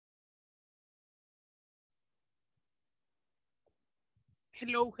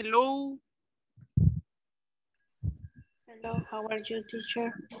Hello, hello. Hello, how are you,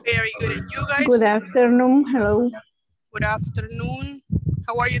 teacher? Very good. And you guys? Good afternoon. Hello. Good afternoon.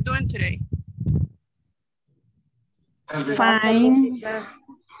 How are you doing today? Fine.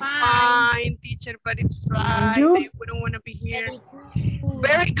 Fine, teacher, but it's And Friday. you? We don't want to be here.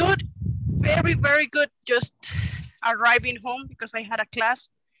 Very good. Very, very good. Just arriving home because I had a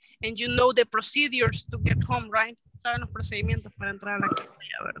class. And you know the procedures to get home, right? Saben los procedimientos para entrar a la casa,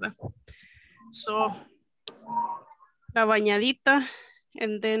 ¿verdad? So, la bañadita,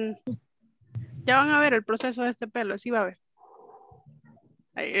 and then, ya van a ver el proceso de este pelo, así va a ver.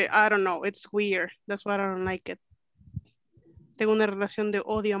 I don't know, it's weird. That's why I don't like it. Tengo una relación de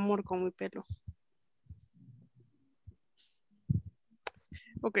odio-amor con mi pelo.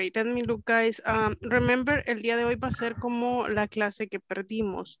 Ok, let me look, guys. Remember, el día de hoy va a ser como la clase que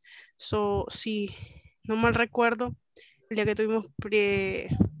perdimos. So, si no mal recuerdo, el día que tuvimos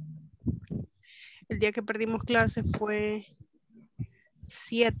el día que perdimos clase fue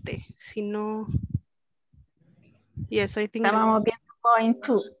 7, si no... Yes, I think... Estábamos viendo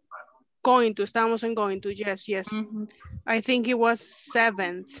estábamos en going to, yes. I think it was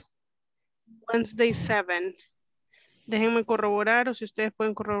 7th, Wednesday 7. Déjenme corroborar, o si ustedes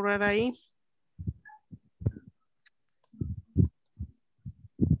pueden corroborar ahí.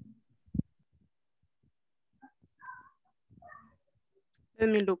 Let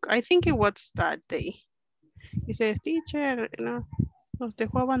me look. I think it was that day. Dice, teacher, no, nos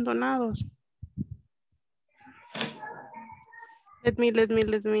dejó abandonados. Let me.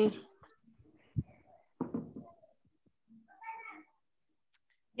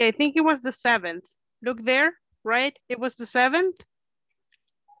 Yeah, I think it was the 7th. Look there, right? It was the 7th.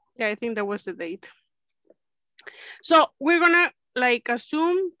 Yeah, I think that was the date. So we're gonna like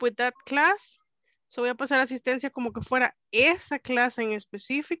assume with that class. So voy a pasar asistencia como que fuera esa clase en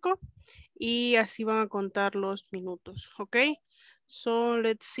específico y así van a contar los minutos, ¿ok? So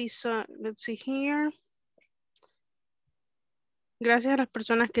let's see here. Gracias a las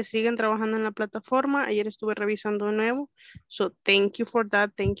personas que siguen trabajando en la plataforma. Ayer estuve revisando de nuevo. So thank you for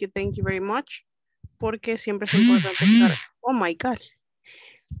that. Thank you very much. Porque siempre es importante estar. Oh my God.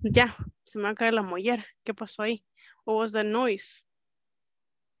 Ya, se me va a caer la mollera. ¿Qué pasó ahí? What was the noise?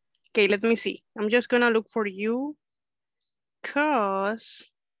 Okay, let me see. I'm just gonna look for you.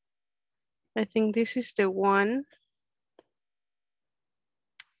 Because I think this is the one.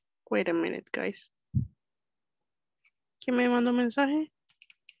 Wait a minute, guys. ¿Quién me mandó mensaje?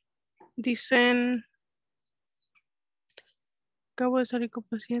 Dicen, acabo de salir con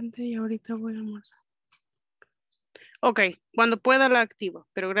paciente y ahorita voy a almorzar. Ok, cuando pueda la activo,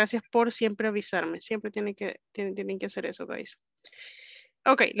 pero gracias por siempre avisarme. Siempre tienen que hacer eso, guys.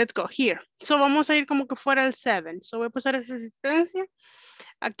 Ok, let's go, here. So vamos a ir como que fuera el 7. So voy a pasar esa asistencia.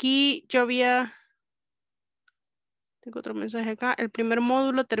 Aquí yo había... Tengo otro mensaje acá. El primer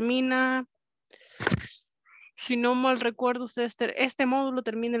módulo termina... Si no mal recuerdo, este módulo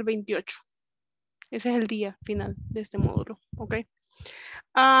termina el 28. Ese es el día final de este módulo, ¿ok?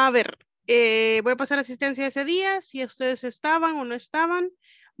 A ver, voy a pasar asistencia ese día. Si ustedes estaban o no estaban,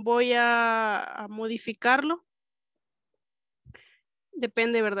 voy a modificarlo.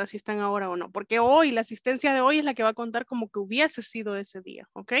 Depende, ¿verdad? Si están ahora o no. Porque hoy, la asistencia de hoy es la que va a contar como que hubiese sido ese día,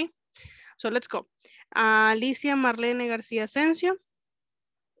 ¿ok? So, let's go. Alicia Marlene García Asensio.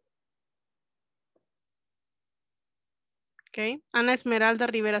 Ok. Ana Esmeralda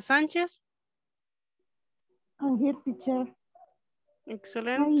Rivera Sánchez. I'm here, teacher.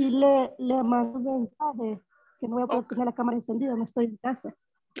 Excelente. Ahí le mando un mensaje que no voy a poder tener la cámara encendida, no estoy en casa.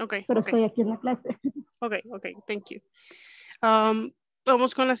 Ok. Pero estoy aquí en la clase. Ok, thank you.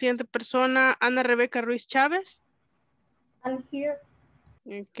 Vamos con la siguiente persona, Ana Rebeca Ruiz Chávez. I'm here.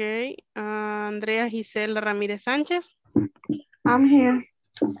 Ok. Andrea Gisela Ramírez Sánchez. I'm here.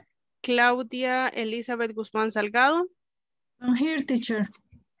 Claudia Elizabeth Guzmán Salgado. I'm here, teacher.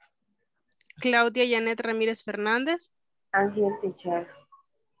 Claudia Janet Ramírez Fernández. I'm here, teacher.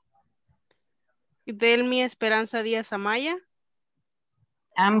 Delmi Esperanza Díaz Amaya.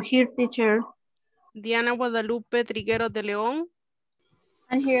 I'm here, teacher. Diana Guadalupe Trigueros de León.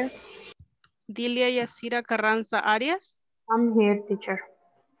 I'm here. Dilia Yacira Carranza Arias. I'm here, teacher.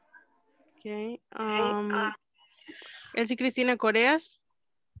 Ok. Elsie Cristina Coreas.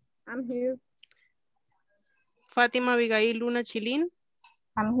 I'm here. Fátima Abigail Luna Chilín.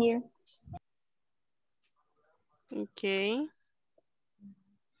 I'm here. Ok.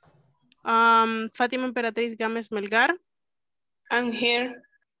 Fátima Emperatriz Gámez Melgar. I'm here.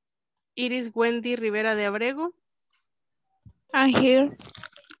 Iris Wendy Rivera de Abrego. I'm here.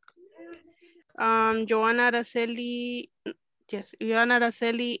 Joana Araceli Yes. Iván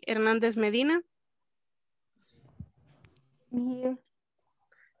Araceli Hernández Medina. I'm here.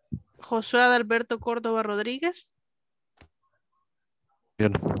 Josué Adalberto Córdoba Rodríguez.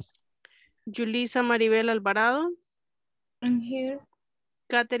 Bien. Yulisa Maribel Alvarado. I'm here.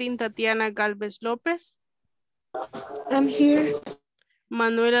 Catherine Tatiana Galvez López. I'm here.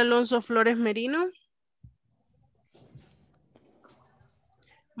 Manuel Alonso Flores Merino.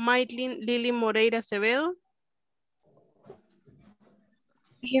 Maitlin Lili Moreira Acevedo.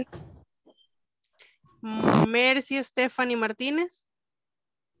 Here. Mercy Stephanie Martínez.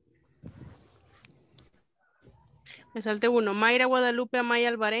 Me salte uno. Mayra Guadalupe Amaya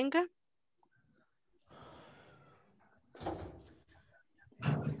Alvarenga.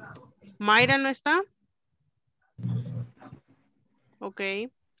 Mayra no está.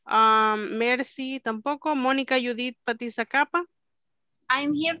 Ok. Mercy tampoco. Mónica Judith Patiza Capa.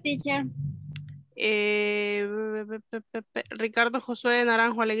 I'm here, teacher. Ricardo Josué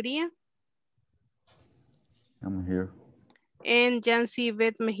Naranjo Alegría. I'm here. And Yancy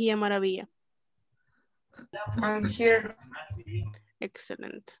Beth Mejía Maravilla. I'm here.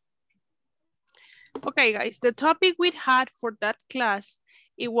 Excellent. Okay, guys, the topic we had for that class,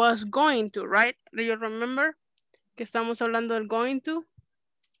 it was going to, right? Do you remember que estamos hablando del going to?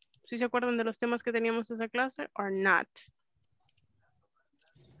 ¿Sí se acuerdan de los temas que teníamos esa clase or not?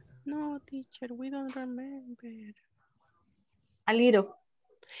 No, teacher, we don't remember. A little.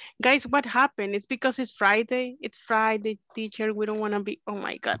 Guys, what happened? It's because it's Friday. It's Friday, teacher. We don't want to be, oh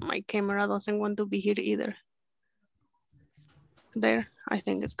my God, my camera doesn't want to be here either. There, I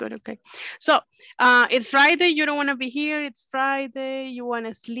think it's good, okay. So, it's Friday, you don't want to be here. It's Friday, you want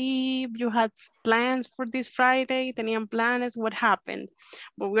to sleep. You had plans for this Friday. Tenían planes, what happened?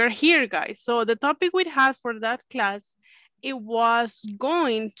 But we're here, guys. So the topic we had for that class, it was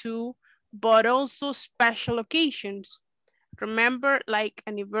going to, but also special occasions. Remember, like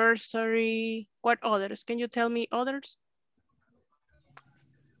anniversary, what others? Can you tell me others?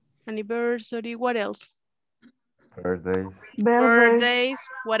 Anniversary, what else? Birthdays. Birthdays,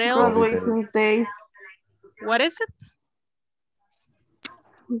 what else? Graduation days. What is it?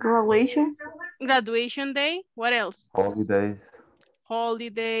 Graduation. Graduation day, what else? Holidays.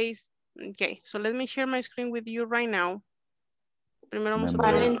 Holidays. Okay, so let me share my screen with you right now. Primero vamos a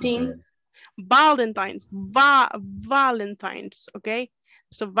Valentine. Valentine's, Valentine's, okay?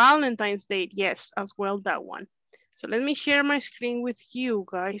 So Valentine's Day, yes, as well, that one. So let me share my screen with you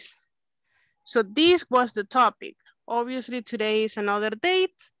guys. So this was the topic. Obviously today is another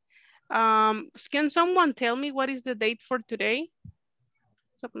date. Can someone tell me what is the date for today?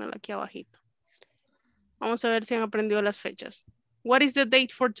 Vamos a ponerlo aquí abajito. Vamos a ver si han aprendido las fechas. What is the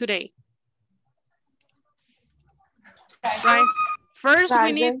date for today? Right. First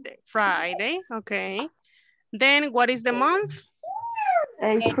Friday. we need Friday, okay. Then what is the month?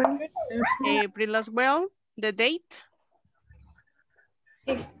 April. April as well. The date?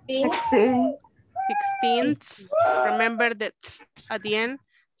 16. 16th. Remember that at the end,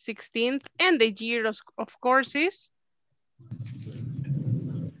 16th. And the year, of course, is?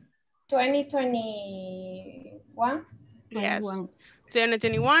 2021. Yes,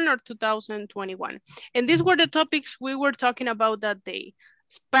 2021 or 2021. And these were the topics we were talking about that day.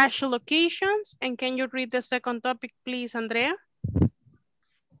 Special occasions. And can you read the second topic, please, Andrea?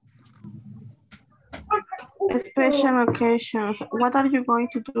 Special occasions. What are you going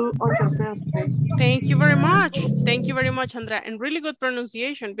to do on your birthday? Thank you very much. Thank you very much, Andrea. And really good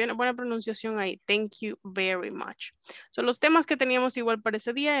pronunciation. Bien, buena pronunciación ahí. Thank you very much. So los temas que teníamos igual para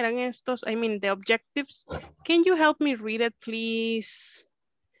ese día eran estos. I mean, the objectives. Can you help me read it, please?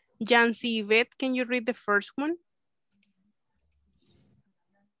 Yancy Yvette, can you read the first one?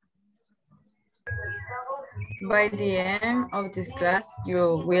 By the end of this class,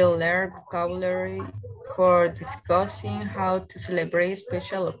 you will learn vocabulary for discussing how to celebrate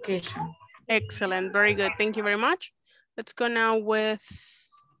special occasion. Excellent, very good. Thank you very much. Let's go now with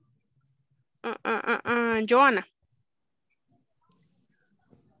Joanna.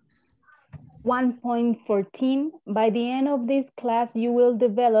 1.14. By the end of this class, you will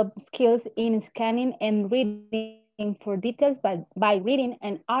develop skills in scanning and reading for details by reading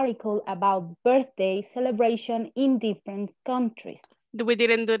an article about birthday celebration in different countries. We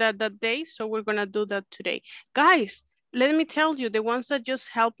didn't do that day, so we're gonna do that today. Guys, let me tell you, the ones that just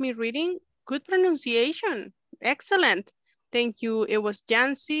helped me reading, good pronunciation, excellent. Thank you. It was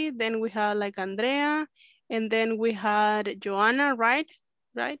Jancy, then we had like Andrea, and then we had Joanna, right?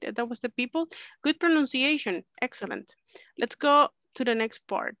 Right, that was the people. Good pronunciation, excellent. Let's go to the next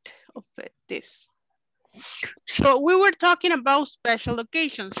part of this. So we were talking about special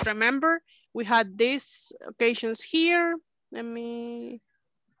occasions. Remember, we had these occasions here. let me,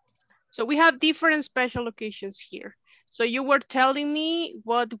 so we have different special occasions here. So you were telling me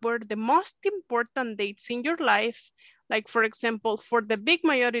what were the most important dates in your life. Like for example, for the big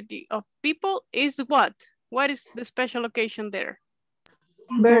majority of people is what? What is the special occasion there?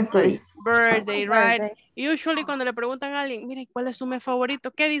 Birthday. Birthday, right? Birthday. Usually cuando le preguntan a alguien, mire, ¿cuál es su mes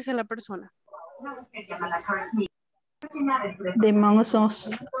favorito? ¿Qué dice la persona? The month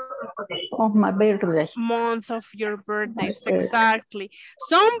of my birthday. Month of your birthdays, exactly.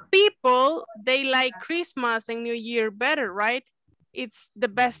 Some people, they like Christmas and New Year better, right? It's the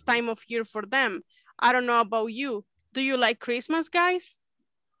best time of year for them. I don't know about you. Do you like Christmas, guys?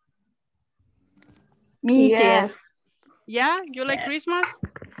 Me, Yes. Yeah, you like Christmas?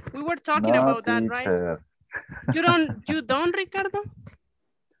 We were talking No, about that, right? teacher. You don't, Ricardo?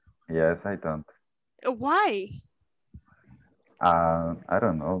 Yes, I don't. Why? I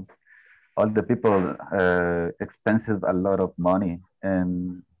don't know. All the people expensive a lot of money,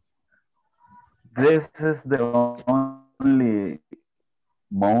 and this is the only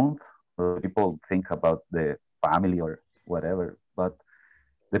month where people think about the family or whatever. But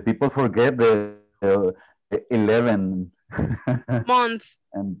the people forget the 11 Months.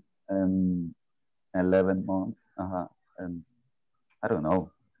 and 11 months. And I don't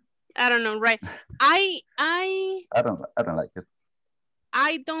know. I don't know, right? I I don't like it.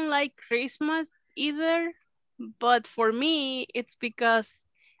 I don't like Christmas either, but for me, it's because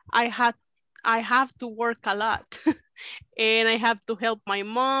I have to work a lot and I have to help my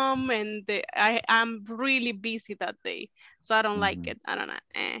mom and I'm really busy that day. So I don't like it. I don't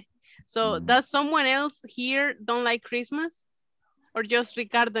know. So does someone else here don't like Christmas? Or just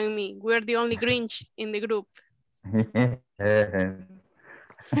Ricardo and me? We're the only Grinch in the group. Yes.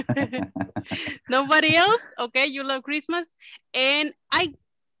 Nobody else? Okay, you love Christmas. And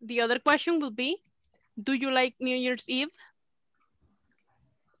the other question will be, do you like New Year's Eve?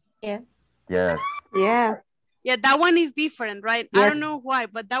 Yes. Yes. Yes. Yeah, that one is different, right? I Yes. don't know why,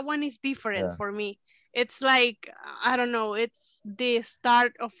 but that one is different Yeah. for me. It's like, I don't know, it's the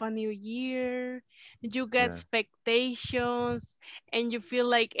start of a new year. You get Yeah. expectations and you feel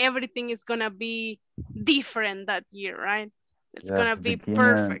like everything is gonna be different that year, right? It's Yes, gonna be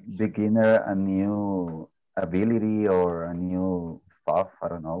perfect. beginner a new ability or a new stuff. I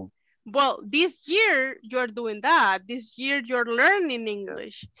don't know. Well, this year you're doing that. This year you're learning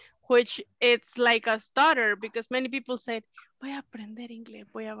English, which it's like a stutter because many people said, voy a aprender inglés,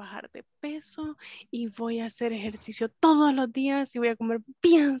 voy a bajar de peso y voy a hacer ejercicio todos los días y voy a comer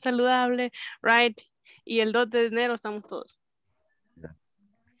bien saludable, right? Y el 2 de enero estamos todos. Yeah.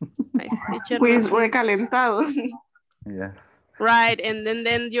 Right, teacher, Pues no. recalentado. Yes. Right, and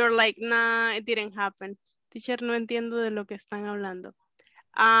then you're like, nah, it didn't happen. Teacher, no entiendo de lo que están hablando.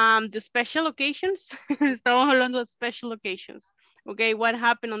 The special occasions, estamos hablando de special occasions. Okay, what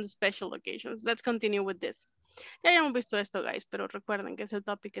happened on the special occasions? Let's continue with this. Ya hemos visto esto, guys, pero recuerden que es el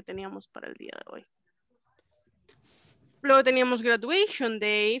topic que teníamos para el día de hoy. Luego teníamos graduation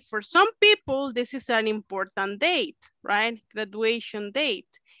day. For some people, this is an important date, right? Graduation date.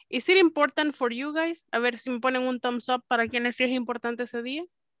 Is it important for you guys? A ver si me ponen un thumbs up para quienes sí es importante ese día.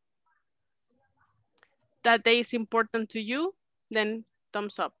 That day is important to you, then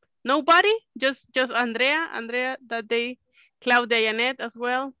thumbs up. Nobody? Just Andrea, that day. Claudia Janet as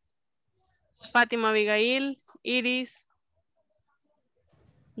well. Fatima Abigail, Iris,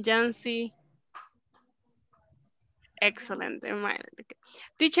 Jancy. Excellent.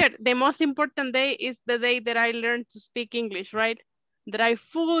 Teacher, the most important day is the day that I learned to speak English, right? That I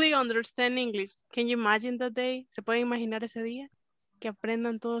fully understand English. Can you imagine that day? ¿Se puede imaginar ese día? Que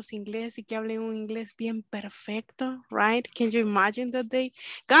aprendan todos inglés y que hablen un inglés bien perfecto, right? Can you imagine that day?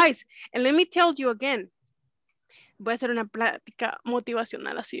 Guys, and let me tell you again. Voy a hacer una plática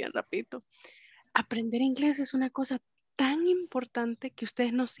motivacional así bien rapidito. Aprender inglés es una cosa tan importante que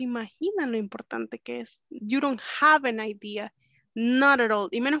ustedes no se imaginan lo importante que es. You don't have an idea. Not at all.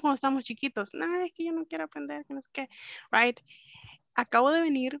 Y menos cuando estamos chiquitos. No, es que yo no quiero aprender, que no sé qué. Right? Acabo de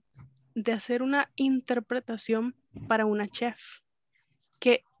venir de hacer una interpretación para una chef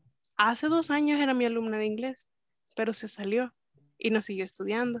que hace 2 años era mi alumna de inglés, pero se salió y no siguió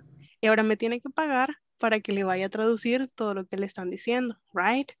estudiando. Y ahora me tiene que pagar para que le vaya a traducir todo lo que le están diciendo,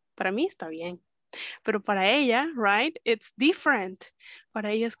 right? Para mí está bien. Pero para ella, right, it's different.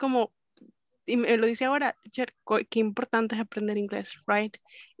 Para ella es como, y me lo dice ahora, teacher, qué importante es aprender inglés, right?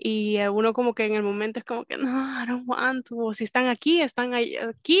 Y uno como que en el momento es como que, no, I don't want to. O si están aquí,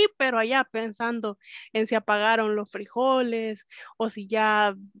 pero allá pensando en si apagaron los frijoles o si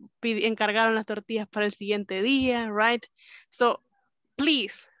ya encargaron las tortillas para el siguiente día, right? So,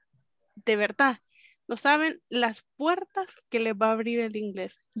 please, de verdad, No saben las puertas que les va a abrir el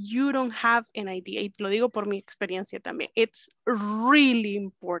inglés. You don't have an idea. Y lo digo por mi experiencia también. It's really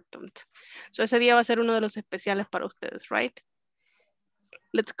important. So ese día va a ser uno de los especiales para ustedes, right?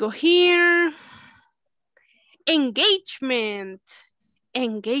 Let's go here. Engagement.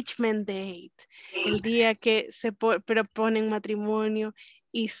 Engagement date. El día que se proponen matrimonio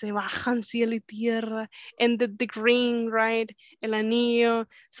y se bajan cielo y tierra. And the ring, right? El anillo.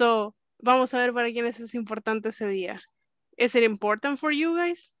 So, vamos a ver para quiénes es importante ese día. Is it important for you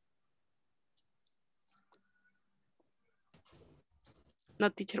guys?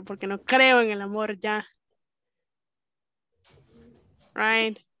 No, teacher, porque no creo en el amor ya.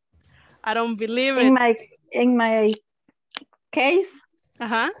 Right? I don't believe it. In my case,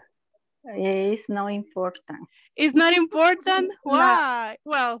 Uh-huh. it's not important. It's not important? No. Why?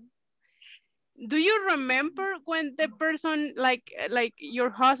 Well, do you remember when the person, like your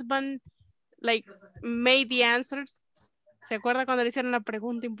husband, like made the answers? ¿Se acuerda cuando le hicieron la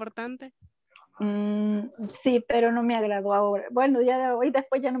pregunta importante? Sí, pero no me agradó ahora. Bueno, ya hoy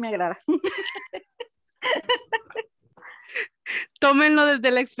después ya no me agrada. Tómenlo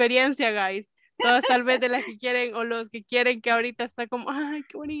desde la experiencia, guys. Todas tal vez de las que quieren o los que quieren que ahorita está como, ay,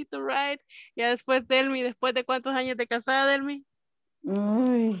 qué bonito, right? Ya después Delmi, después de cuántos años de casada, Delmi?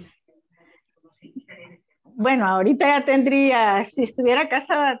 Bueno, ahorita ya tendría, si estuviera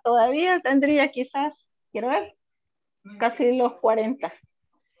casada todavía, tendría quizás, quiero ver, casi los 40.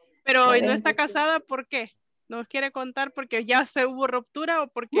 Pero 40. no está casada, ¿por qué? ¿Nos quiere contar porque ya se hubo ruptura o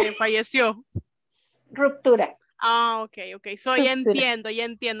porque falleció? Ruptura. Ah, ok. So ya entiendo.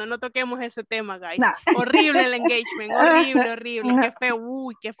 No toquemos ese tema, guys. No. Horrible el engagement,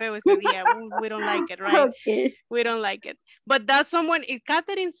 horrible. Qué feo ese día. We don't like it, right? Okay. We don't like it. But that's someone,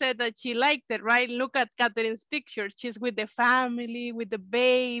 Catherine said that she liked it, right? Look at Catherine's picture. She's with the family, with the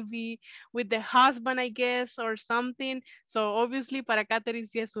baby, with the husband, I guess, or something. So obviously para Catherine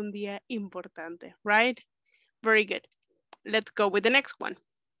sí es un día importante, right? Very good. Let's go with the next one.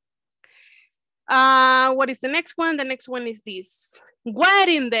 What is the next one? The next one is this.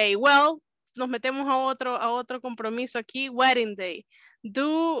 Wedding day. Well, nos metemos a otro compromiso aquí. Wedding day.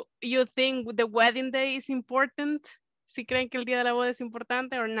 Do you think the wedding day is important? ¿Si creen que el día de la boda es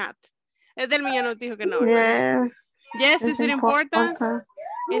importante or not? Del millón nos dijo que no. Yes. Yes, is it important?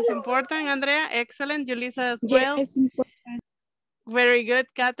 It's important, Andrea. Excellent. Julissa as well. Yes, important. Very good,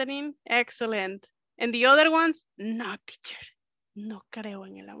 Catherine. Excellent. And the other ones? No, teacher. No creo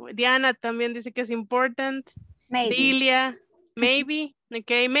en el amor. Diana también dice que es important. Maybe. Delia, maybe.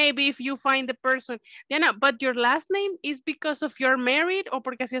 Okay, maybe if you find the person. Diana, but your last name is because of you're married o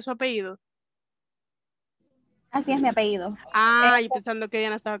porque así es su apellido? Así es mi apellido. Ah, yo pensando que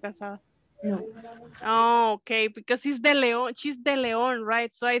Diana estaba casada. No. Oh, okay, because she's de León,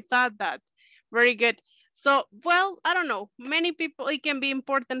 right? So I thought that. Very good. So, well, I don't know. Many people, it can be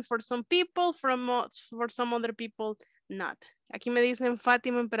important for some people, for some other people, not. Aquí me dicen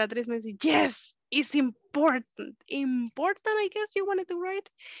Fátima Emperatriz, me dice, yes, it's important. Important, I guess you wanted to write.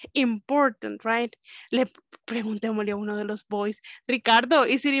 Important, right? Le preguntémosle a uno de los boys. Ricardo,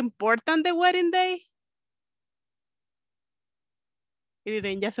 is it important the wedding day? Y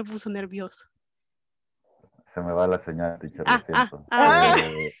miren, ya se puso nervioso. Se me va la señal, teacher, lo siento.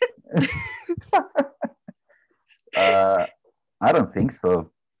 Okay. I don't think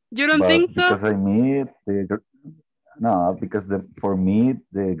so. You don't think so? Because for me,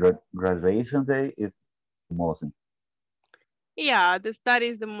 the graduation day is the most important. Yeah, the study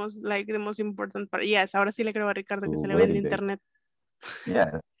is the most important part. Yes, ahora sí le creo a Ricardo que se le ve en internet.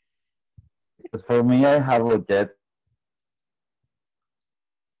 Yeah. Because for me, I have a jet.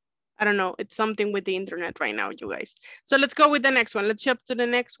 I don't know. It's something with the internet right now, you guys. So let's go with the next one. Let's jump to the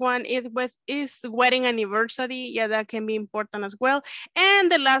next one. Is wedding anniversary. Yeah, that can be important as well.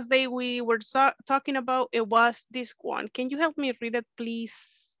 And the last day we were talking about, it was this one. Can you help me read it,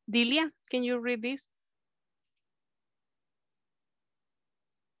 please? Delia, can you read this?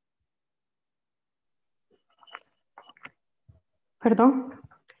 Perdón.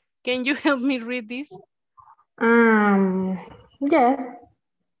 Can you help me read this? Yes.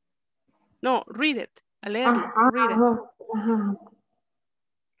 No, read it. A leerlo. Read it.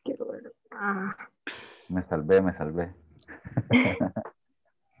 Quiero ver. Me salvé.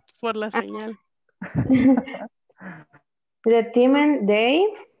 Por la señal. Retirement day.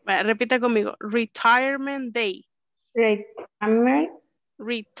 Repita conmigo. Retirement day.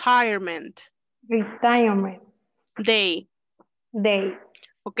 Retirement. Day.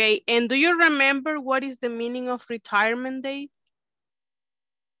 Okay, and do you remember what is the meaning of retirement day?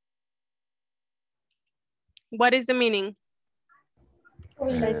 What is the meaning?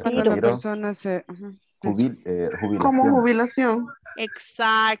 Cuando la retiro, persona se... Eso. Como jubilación. jubilación.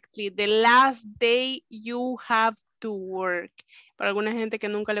 Exactly. The last day you have to work. Para alguna gente que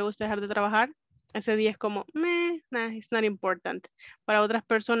nunca le gusta dejar de trabajar, ese día es como, meh, nah, it's not important. Para otras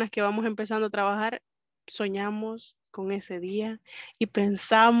personas que vamos empezando a trabajar, soñamos con ese día y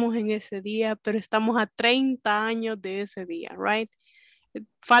pensamos en ese día, pero estamos a 30 años de ese día, right?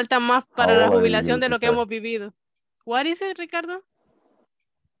 Falta más para How la old are jubilación you, de lo que teacher? hemos vivido. What is it, Ricardo?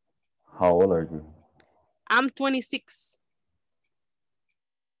 How old are you? I'm 26.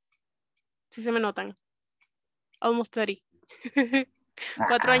 Si se me notan. Almost 30.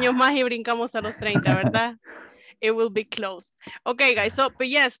 4 años más y brincamos a los 30, ¿verdad? It will be close. Okay, guys. So, but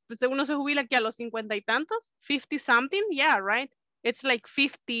yes, pues uno se jubila aquí a los 50 y tantos. 50 something. Yeah, right? It's like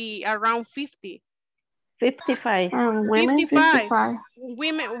 50, around 50. 55. Women 55.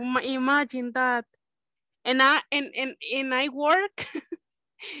 Women, imagine that. And I work,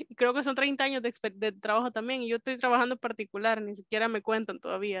 creo que son 30 años de trabajo también, y yo estoy trabajando en particular, ni siquiera me cuentan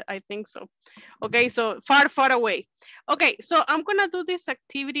todavía, I think so. Okay, so far, far away. Okay, so I'm gonna do this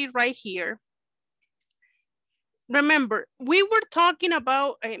activity right here. Remember, we were talking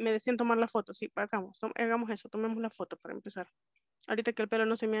about, me decían tomar la foto, sí, hagamos eso, tomemos la foto para empezar. Ahorita que el pelo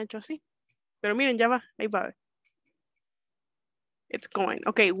no se me ha hecho así, pero miren, ya va, ahí va. It's going.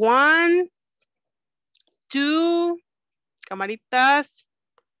 Okay, 1, 2, camaritas.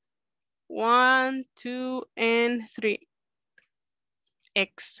 1, 2, and 3.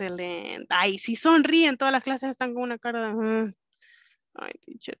 Excelente. Ay, sí sonríen, todas las clases están con una cara de... Ay,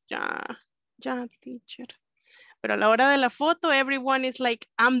 teacher, ya, teacher. Pero a la hora de la foto, everyone is like,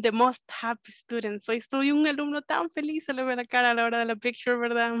 I'm the most happy student. Soy un alumno tan feliz, se le ve la cara a la hora de la picture,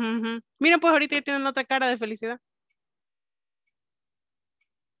 ¿verdad? Miren, pues ahorita ya tienen otra cara de felicidad.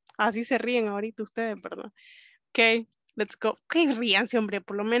 Así se ríen ahorita ustedes, ¿verdad? Ok, let's go. Ok, ríanse, hombre,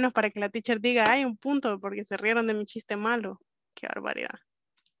 por lo menos para que la teacher diga, hay un punto, porque se rieron de mi chiste malo. Qué barbaridad.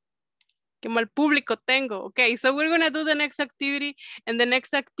 Qué mal público tengo. Ok, so we're gonna do the next activity, and the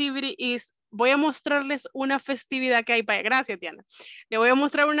next activity is, voy a mostrarles una festividad que hay. Vaya, gracias, Diana. Le voy a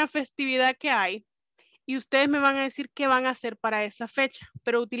mostrar una festividad que hay, y ustedes me van a decir qué van a hacer para esa fecha,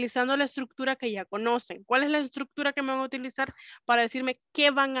 pero utilizando la estructura que ya conocen. ¿Cuál es la estructura que me van a utilizar para decirme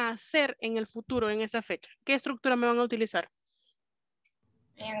qué van a hacer en el futuro, en esa fecha? ¿Qué estructura me van a utilizar?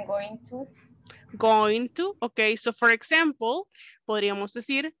 I am going to. Going to, ok, so for example, podríamos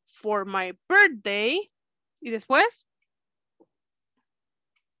decir for my birthday, y después,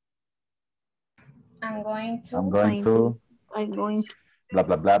 I'm going to. I'm going to, blah,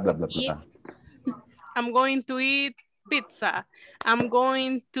 blah, blah, blah, blah, eat. blah. I'm going to eat pizza, I'm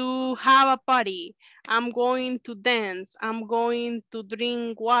going to have a party, I'm going to dance, I'm going to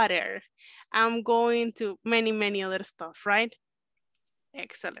drink water, I'm going to many other stuff, right?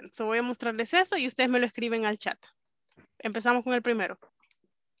 Excellent, so voy a mostrarles eso y ustedes me lo escriben al chat. Empezamos con el primero.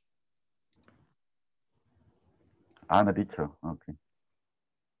 Ah, me he dicho, ok.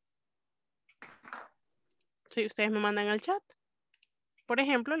 Si ustedes me mandan al chat. Por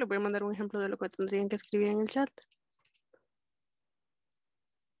ejemplo, les voy a mandar un ejemplo de lo que tendrían que escribir en el chat.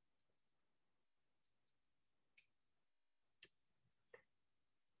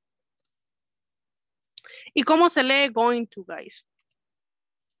 ¿Y cómo se lee going to, guys?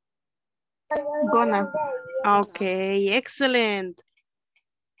 Gonna. Ok, excelente.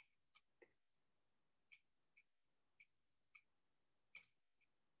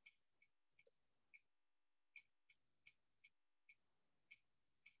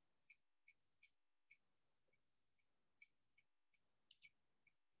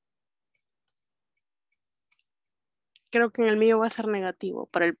 Creo que en el mío va a ser negativo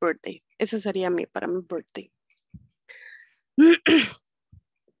para el birthday. Ese sería para mi birthday.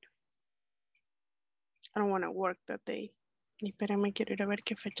 I don't want to work that day. Y espérame, quiero ir a ver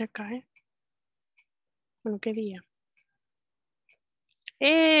qué fecha cae. Bueno, ¿qué día?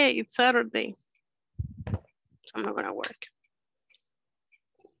 Hey, it's Saturday. So I'm not going to work.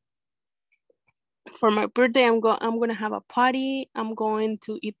 For my birthday, I'm going to have a party. I'm going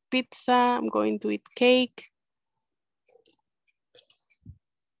to eat pizza. I'm going to eat cake.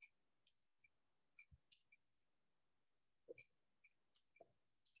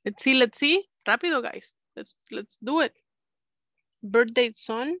 Let's see. Rápido, guys. Let's do it. Birthday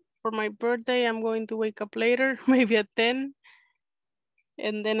son. For my birthday, I'm going to wake up later, maybe at 10.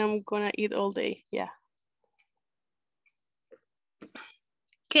 And then I'm gonna eat all day. Yeah.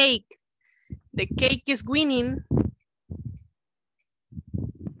 Cake. The cake is winning.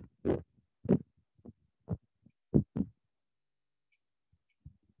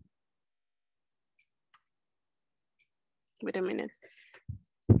 Wait a minute.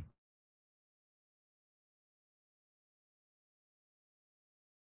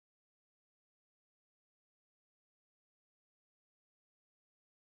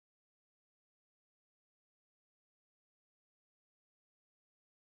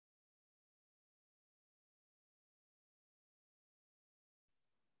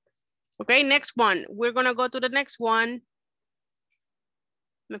 Okay, next one. We're gonna go to the next one.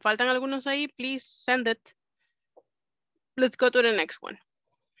 Me faltan algunos ahí. Please send it. Let's go to the next one.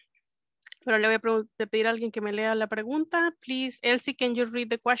 Pero le voy a pedir a alguien que me lea la pregunta. Please, Elsie, can you read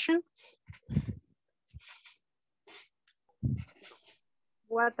the question?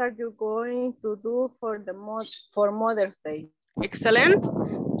 What are you going to do for Mother's Day? Excellent.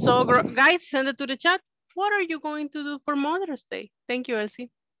 So guys, send it to the chat. What are you going to do for Mother's Day? Thank you, Elsie.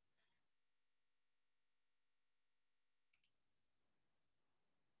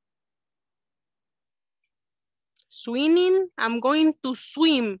 Swimming, I'm going to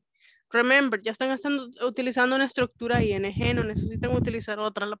swim. Remember, ya están utilizando una estructura ING, no necesitan utilizar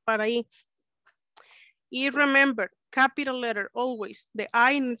otra para ahí. Y remember, capital letter, always. The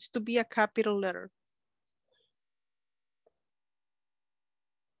I needs to be a capital letter.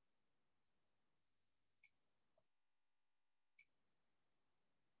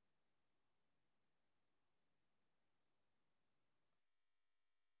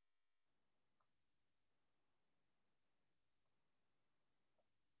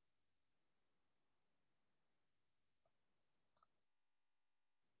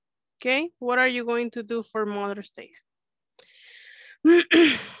 Okay, what are you going to do for Mother's Day?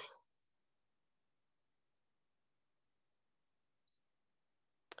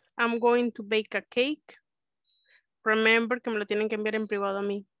 I'm going to bake a cake. Remember que me lo tienen que enviar en privado a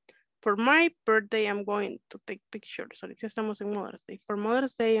mí. For my birthday, I'm going to take pictures. Ahorita estamos en Mother's Day. For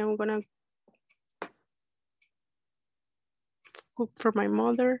Mother's Day, I'm gonna cook for my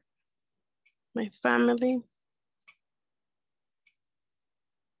mother, my family.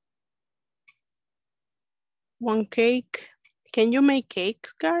 One cake. Can you make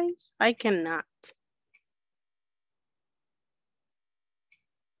cakes, guys? I cannot.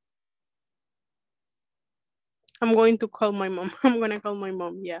 I'm going to call my mom. I'm gonna call my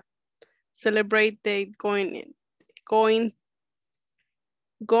mom, yeah. Celebrate the going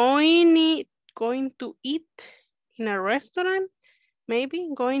to eat in a restaurant, maybe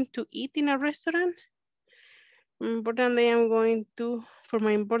going to eat in a restaurant. Important day I'm going to, for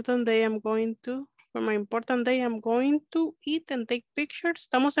my important day I'm going to eat and take pictures.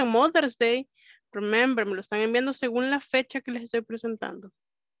 Estamos en Mother's Day. Remember, me lo están enviando según la fecha que les estoy presentando.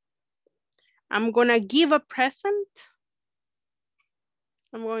 I'm gonna give a present.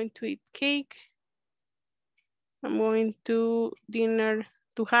 I'm going to eat cake. I'm going to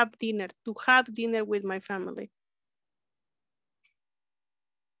have dinner with my family.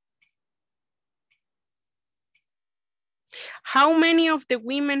 How many of the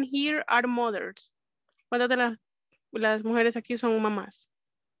women here are mothers? ¿Cuántas de las mujeres aquí son mamás?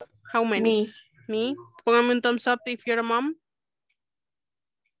 How many? Me. Póngame un thumbs up if you're a mom.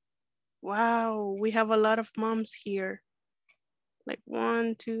 Wow, we have a lot of moms here. Like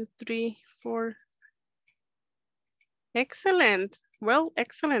 1, 2, 3, 4. Excellent. Well,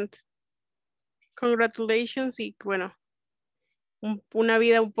 excellent. Congratulations y bueno, una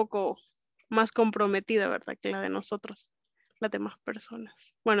vida un poco más comprometida, ¿verdad? Que la de nosotros, las demás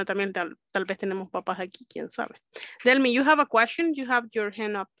personas. Bueno, también tal vez tenemos papás aquí, quién sabe. Delmi, you have a question? You have your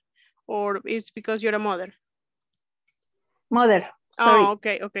hand up. Or it's because you're a mother? Mother. Sorry. Oh,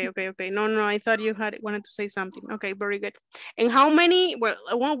 okay. No, I thought you wanted to say something. Okay, very good. And how many, well,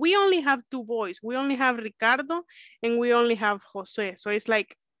 we only have 2 boys. We only have Ricardo and we only have Jose. So it's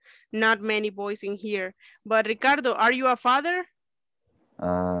like not many boys in here. But Ricardo, are you a father?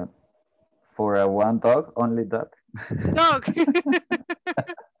 For a one dog, only that. Dog.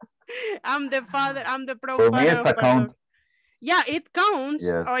 I'm the father, I'm the pro For father me, it's a count. dog. Yeah, it counts.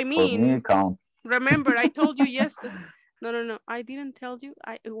 Yes, I mean, for me, it counts. Remember, I told you yes. No. I didn't tell you.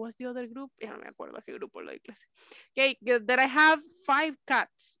 It was the other group. Ya no me acuerdo qué grupo lo di clase. Okay, that I have 5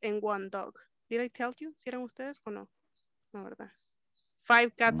 cats and 1 dog. Did I tell you? ¿Si eran ustedes o no? No, ¿verdad?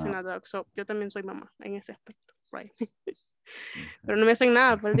 5 cats and a dog. So, yo también soy mamá en ese aspecto. Right. Pero no me hacen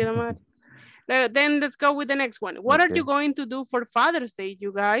nada, por el día de la madre. Then let's go with the next one. What are you going to do for Father's Day,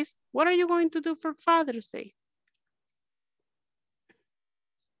 you guys? What are you going to do for Father's Day?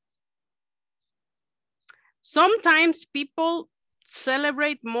 Sometimes people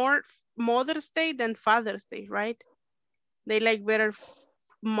celebrate more Mother's Day than Father's Day, right? They like better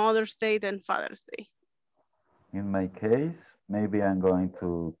Mother's Day than Father's Day. In my case, maybe I'm going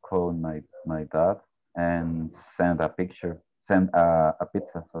to call my dad and send a picture, send a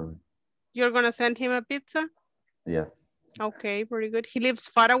pizza, sorry. You're gonna send him a pizza? Yes. Okay, very good. He lives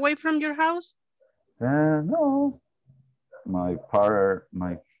far away from your house? No. My father,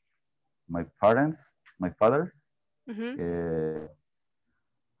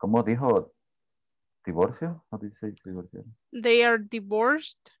 ¿cómo dijo? Divorcio? How do you say divorcio? They are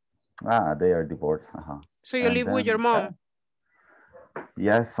divorced. They are divorced. So you live with your mom?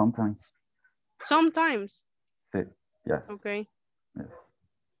 Yes, sometimes. Sometimes? Yes. Okay. Yes.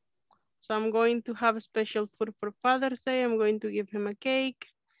 So I'm going to have a special food for Father's Day. I'm going to give him a cake.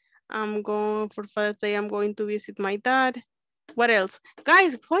 For Father's Day, I'm going to visit my dad. What else?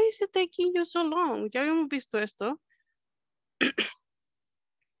 Guys, why is it taking you so long? Ya habíamos visto esto.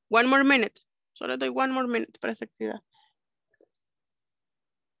 1 more minute. Solo doy 1 more minute para esta actividad.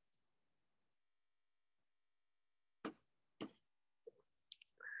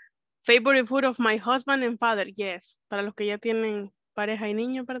 Favorite food of my husband and father. Yes. Para los que ya tienen pareja y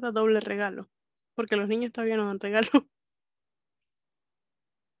niños, ¿verdad? Doble regalo. Porque los niños todavía no dan regalo.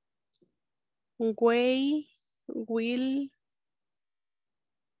 Way, will.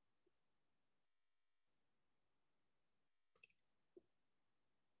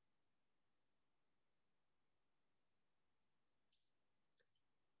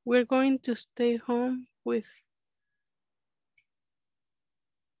 We're going to stay home with.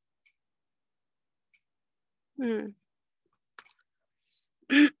 No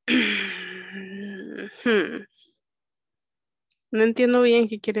entiendo bien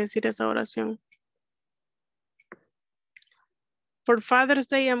qué quiere decir esa oración. For Father's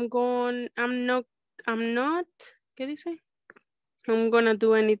Day, I'm not, ¿qué dice? I'm gonna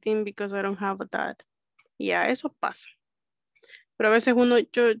do anything because I don't have a dad. Ya, eso pasa. Pero a veces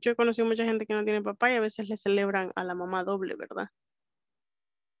yo he conocido mucha gente que no tiene papá y a veces le celebran a la mamá doble, ¿verdad?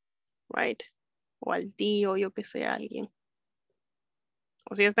 Right. O al tío, yo que sé, a alguien.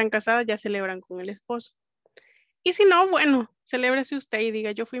 O si ya están casadas, ya celebran con el esposo. Y si no, bueno, celébrese usted y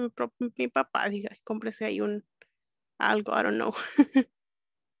diga, yo fui mi papá, diga, cómprese ahí algo, I don't know.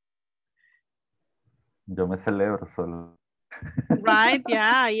 Yo me celebro solo. Right,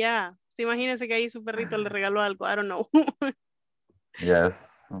 yeah. Imagínense que ahí su perrito le regaló algo, I don't know. Yes,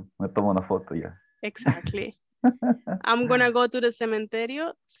 me tomo una foto ya. Exactly. I'm gonna go to the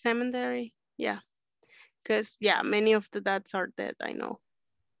cemetery, yeah. Because, yeah, many of the dads are dead, I know.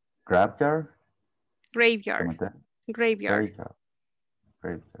 Graveyard? Graveyard. Graveyard.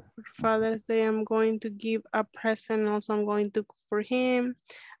 For Father's Day, I'm going to give a present. Also, I'm going to cook for him.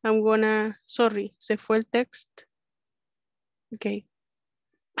 Sorry, se fue el text. Okay.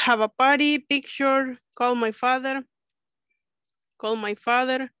 Have a party, picture, call my father.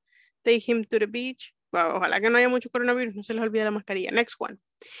 Take him to the beach. Wow, ojalá que no haya mucho coronavirus, no se les olvide la mascarilla. Next one.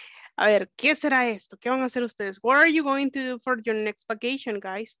 A ver, ¿qué será esto? ¿Qué van a hacer ustedes? What are you going to do for your next vacation,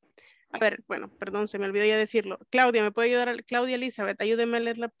 guys? A ver, bueno, perdón, se me olvidó ya decirlo. Claudia, ¿me puede ayudar? Claudia Elizabeth, ayúdeme a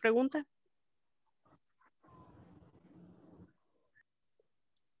leer la pregunta.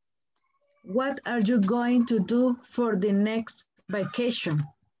 What are you going to do for the next vacation?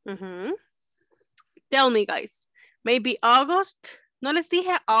 Tell me, guys. Maybe August. No les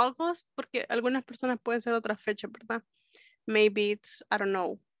dije August porque algunas personas pueden ser otra fecha, ¿verdad? Maybe it's, I don't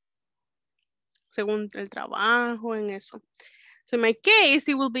know. Según el trabajo, en eso. So in my case,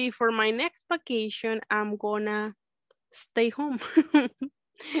 it will be for my next vacation, I'm gonna stay home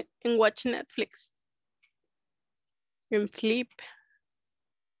and watch Netflix and sleep.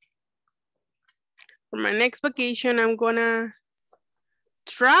 For my next vacation, I'm gonna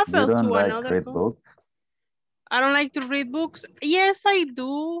travel to another country. I don't like to read books. Yes, I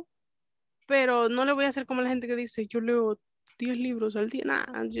do. Pero no le voy a hacer como la gente que dice, yo leo 10 libros al día.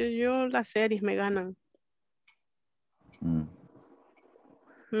 Nah, yo las series me ganan.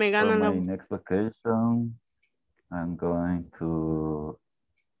 Me ganan. For my next vacation, I'm going to,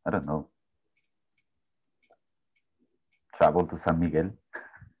 I don't know, travel to San Miguel.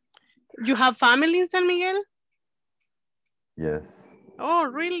 You have family in San Miguel? Yes. Oh,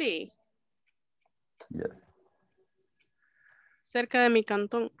 really? Yes. Cerca de mi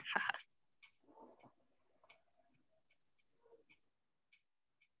cantón.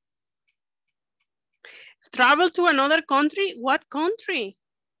 Travel to another country? What country?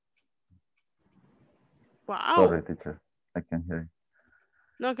 Wow. Sorry, teacher. I can't hear you.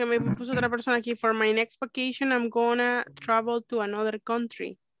 No, que me puso otra persona aquí. For my next vacation, I'm gonna travel to another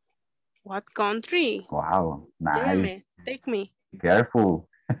country. What country? Wow, nice. Llévame, take me. Be careful.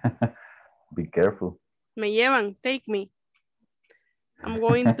 Be careful. Me llevan, take me. I'm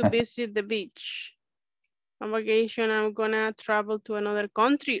going to visit the beach. On vacation, I'm gonna travel to another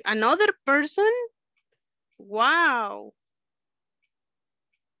country. Another person? Wow.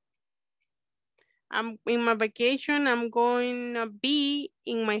 In my vacation, I'm gonna be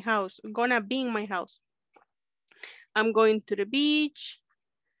in my house. I'm going to the beach.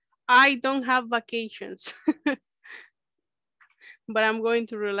 I don't have vacations. But I'm going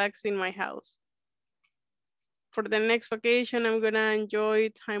to relax in my house. For the next vacation, I'm gonna enjoy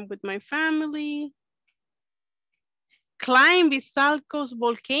time with my family. Climb Izalco's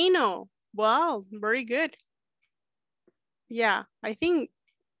volcano. Wow, very good. Yeah, I think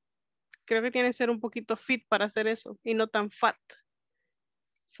creo que tiene que ser un poquito fit para hacer eso y no tan fat.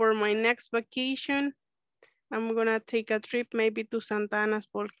 For my next vacation, I'm gonna take a trip maybe to Santa Ana's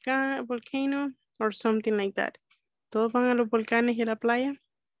volcano or something like that. ¿Todos van a los volcanes y a la playa?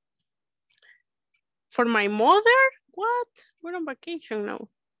 For my mother? What? We're on vacation now.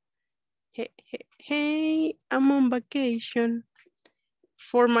 Hey, I'm on vacation.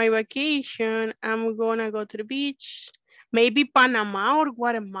 For my vacation, I'm gonna go to the beach. Maybe Panama or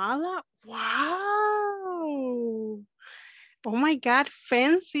Guatemala. Wow. Oh my God,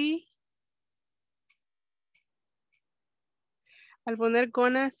 fancy. Al poner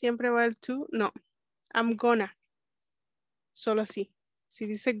gonna, siempre va el to. No, I'm gonna. Solo así. Si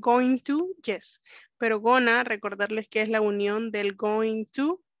dice going to, yes. Pero gonna, recordarles que es la unión del going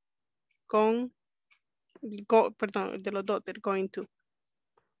to con, perdón, de los dos, del going to.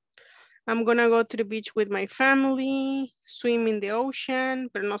 I'm gonna go to the beach with my family, swim in the ocean,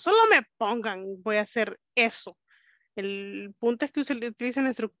 pero no solo me pongan, voy a hacer eso. El punto es que utilicen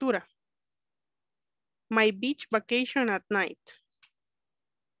la estructura. My beach vacation at night.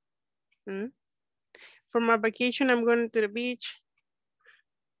 For my vacation, I'm going to the beach.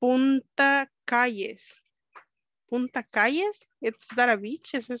 Punta Calles. Punta Calles? Is that a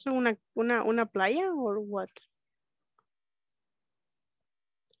beach? ¿Es eso una playa or what?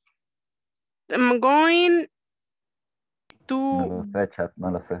 I'm going to... No lo sé, chat, no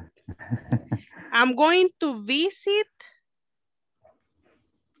lo sé. I'm going to visit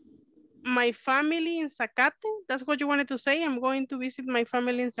my family in Zacate. That's what you wanted to say? I'm going to visit my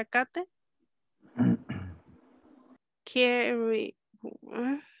family in Zacate. Carry...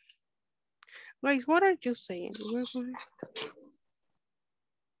 Guys, what are you saying?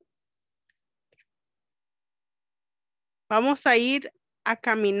 Vamos a ir a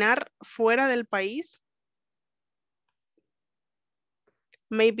caminar fuera del país.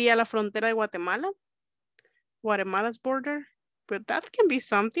 Maybe a la frontera de Guatemala. Guatemala's border. But that can be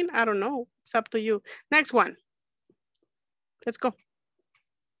something. I don't know. It's up to you. Next one. Let's go.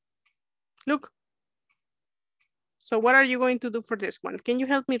 Look. So what are you going to do for this one? Can you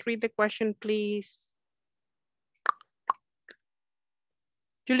help me read the question, please?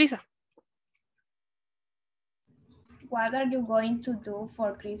 Julissa. What are you going to do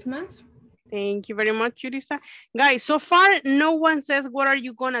for Christmas? Thank you very much, Julissa. Guys, so far, no one says, what are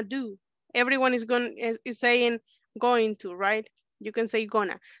you gonna do? Everyone is saying going to, right? You can say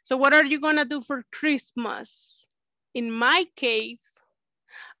gonna. So what are you gonna do for Christmas? In my case,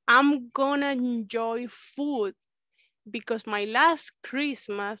 I'm gonna enjoy food because my last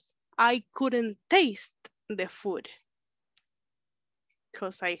Christmas, I couldn't taste the food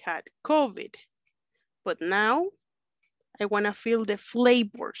because I had COVID. But now I wanna feel the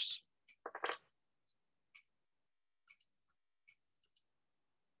flavors.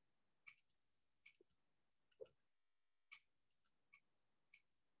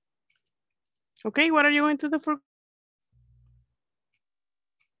 Okay, what are you going to do for?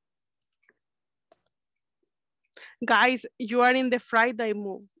 Guys, you are in the Friday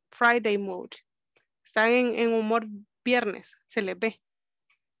mood. Están en humor viernes, se les ve.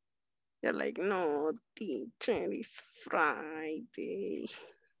 You're like, no, teacher, it's Friday.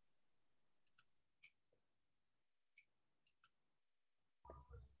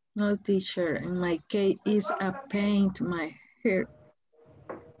 No, teacher, in my case is a paint my hair.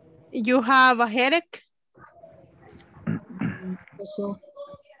 You have a headache? Also,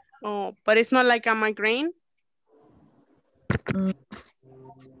 Oh, but it's not like a migraine?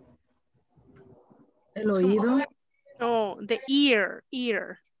 el oído. Oh, the ear.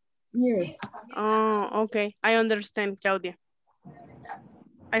 Ear. Oh, okay. I understand, Claudia.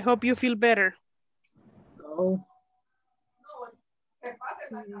 I hope you feel better. No.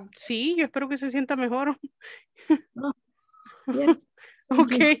 Sí, yo espero que se sienta mejor. No. Yes.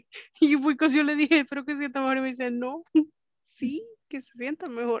 Ok, y because yo le dije, espero que se sienta mejor y me dice, no, sí, que se sienta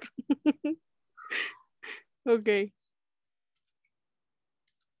mejor. Ok.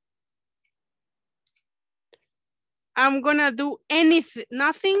 I'm gonna do anything,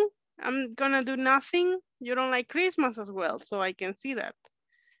 nothing. I'm gonna do nothing. You don't like Christmas as well, so I can see that.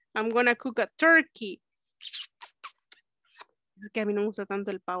 I'm gonna cook a turkey. Es que a mí no me gusta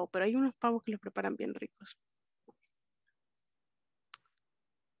tanto el pavo, pero hay unos pavos que los preparan bien ricos.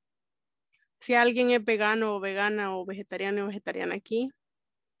 Si alguien es vegano o vegana o vegetariano o vegetariana aquí,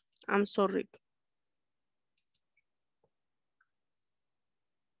 I'm sorry.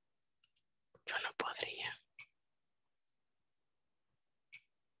 Yo no podría.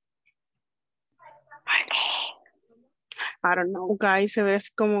 I don't know, guys, se ve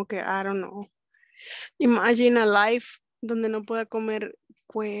así como que, I don't know. Imagine a life donde no pueda comer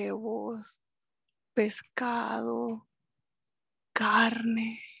huevos, pescado,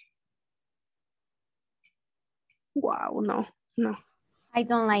 carne. Wow, no. I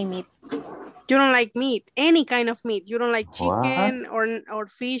don't like meat. You don't like meat, any kind of meat. You don't like What? chicken or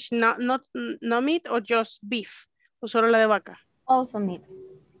fish, no meat or just beef, o solo la de vaca. Also meat.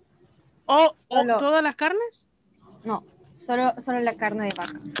 ¿O Solo- todas las carnes? No, solo la carne de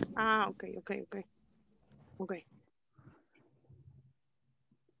vaca. Ah, ok.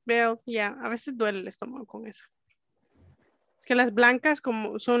 Veo, ya, a veces duele el estómago con eso. Es que las blancas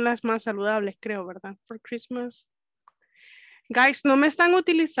como son las más saludables, creo, ¿verdad? For Christmas. Guys, no me están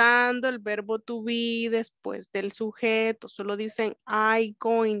utilizando el verbo to be después del sujeto. Solo dicen I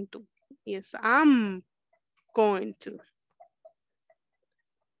going to. Y es I'm going to.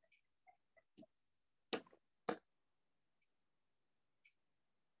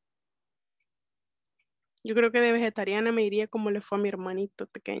 Yo creo que de vegetariana me iría como le fue a mi hermanito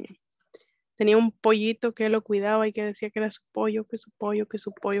pequeño. Tenía un pollito que lo cuidaba y que decía que era su pollo, que su pollo, que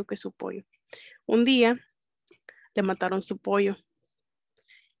su pollo, que su pollo. Un día le mataron su pollo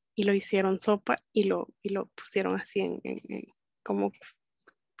y lo hicieron sopa y lo pusieron así como,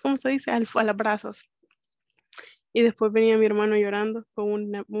 ¿cómo se dice? A las brasas. Y después venía mi hermano llorando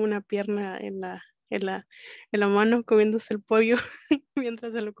con una pierna en la mano comiéndose el pollo.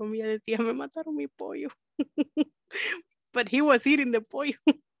 Mientras se lo comía decía, me mataron mi pollo. But he was eating the pollo.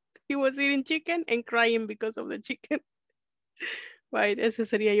 He was eating chicken and crying because of the chicken. Right, ese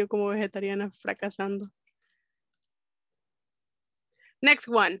sería yo como vegetariana fracasando. Next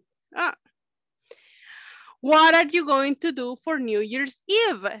one. What are you going to do for New Year's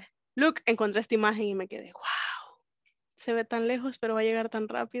Eve? Look, encontré esta imagen y me quedé, wow. Se ve tan lejos, pero va a llegar tan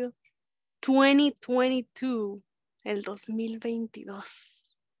rápido. 2022, el 2022.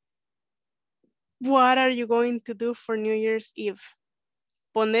 What are you going to do for New Year's Eve?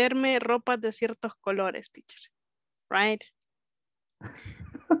 Ponerme ropas de ciertos colores, teacher. Right?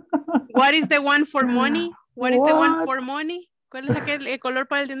 What is the one for money? What is the one for money? ¿Cuál es el color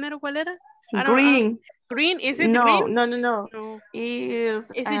para el dinero? ¿Cuál era? Green. Green? Is it No, green? no.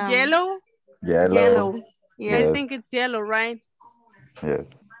 Is it yellow? Yellow. Yes. I think it's yellow, right? Yes.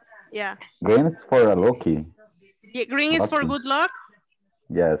 Yeah. Green is for a lucky. Yeah, green is for good luck.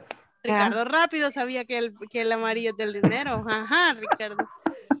 Yes. Ricardo rápido sabía que el amarillo es del dinero. Ajá, Ricardo.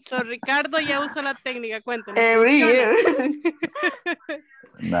 So, Ricardo ya usó la técnica, cuéntanos. Every year.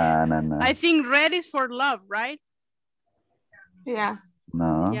 No. I think red is for love, right? Yes.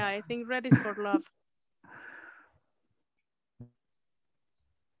 No. Yeah, I think red is for love.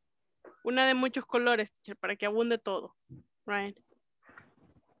 Una de muchos colores, teacher, para que abunde todo, right?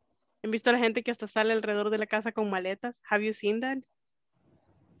 ¿Han visto a la gente que hasta sale alrededor de la casa con maletas? Have you seen that?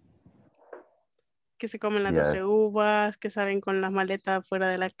 Que se comen las 12 uvas, que salen con las maletas fuera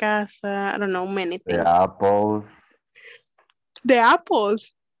de la casa. I don't know, many things. The apples. The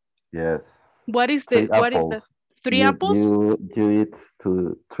apples? Yes. What is the three apples? You eat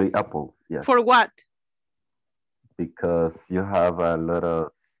 3 apples. Yes. For what? Because you have a lot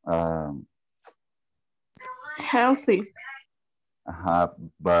of Healthy.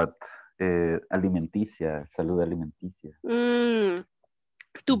 But alimenticia, salud alimenticia.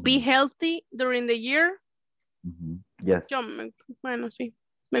 To be healthy during the year. Yes. Yo, bueno, sí.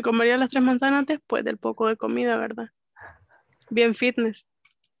 Me comería las 3 manzanas después del poco de comida, ¿verdad? Bien fitness.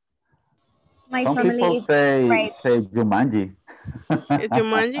 Some people say Jumanji.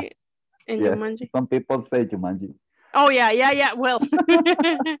 Jumanji? En Yes, Jumanji. some people say Jumanji. Oh, yeah. Well,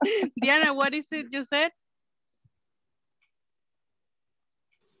 Diana, what is it you said?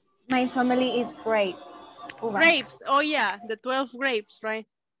 My family is great. Grapes. Oh, yeah, the 12 grapes, right?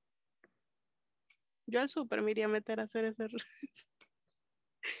 Yo al súper me iría a meter a hacer ese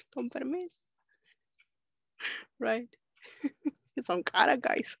con permiso. Right. Son caras,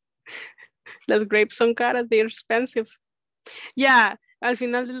 guys. Las grapes son caras, they're expensive. Ya, al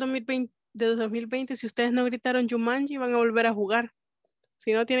final del 2020, si ustedes no gritaron Jumanji, van a volver a jugar.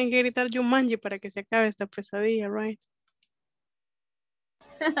 Si no, tienen que gritar Jumanji para que se acabe esta pesadilla, right?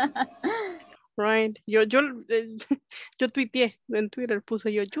 Right. Yo tuiteé en Twitter,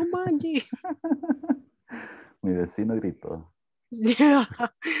 puse yo Jumanji. Mi vecino gritó. Yeah,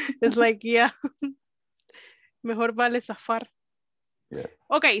 it's like, yeah. Mejor vale zafar. Yeah.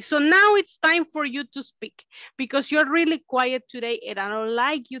 Okay, so now it's time for you to speak because you're really quiet today and I don't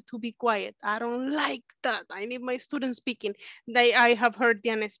like you to be quiet. I don't like that. I need my students speaking. I have heard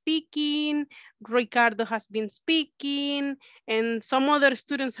Diana speaking, Ricardo has been speaking, and some other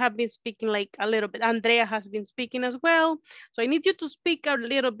students have been speaking like a little bit. Andrea has been speaking as well. So I need you to speak a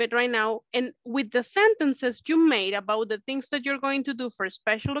little bit right now. And with the sentences you made about the things that you're going to do for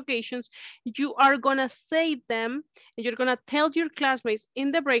special occasions, you are gonna say them, and you're gonna tell your classmates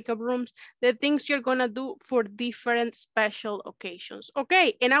in the breakout rooms the things you're gonna do for different special occasions.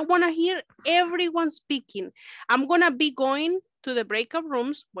 Okay, and I wanna hear everyone speaking. I'm gonna be going to the breakout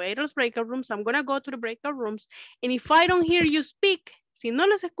rooms, waiters breakout rooms. I'm gonna go to the breakout rooms. And if I don't hear you speak, si no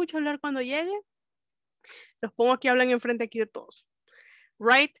les escucho hablar cuando llegue, los pongo aquí, hablan enfrente aquí de todos.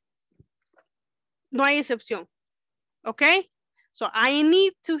 Right? No hay excepción. Okay? So I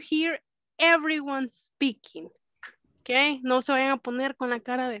need to hear everyone speaking. Okay? No se vayan a poner con la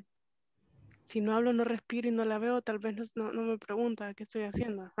cara de, si no hablo, no respiro y no la veo, tal vez no me pregunta qué estoy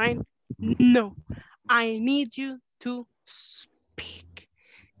haciendo. Right? No. I need you to speak.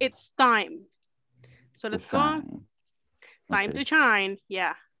 It's time. So let's go. Time Okay. to shine.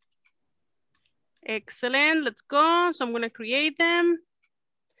 Yeah. Excellent. Let's go. So I'm going to create them.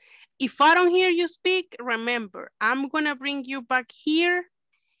 If I don't hear you speak, remember, I'm going to bring you back here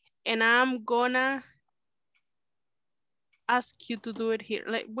and I'm going to ask you to do it here.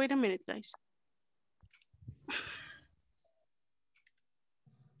 Like, wait a minute, guys.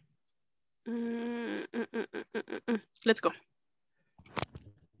 Let's go.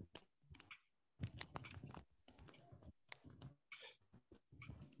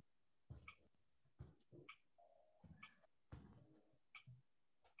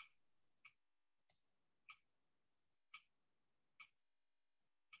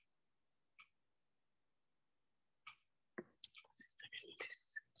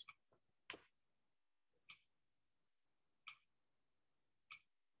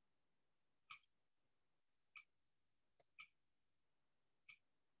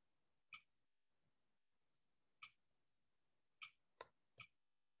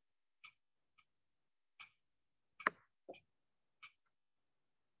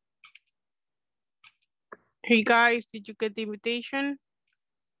 Hey guys, did you get the invitation?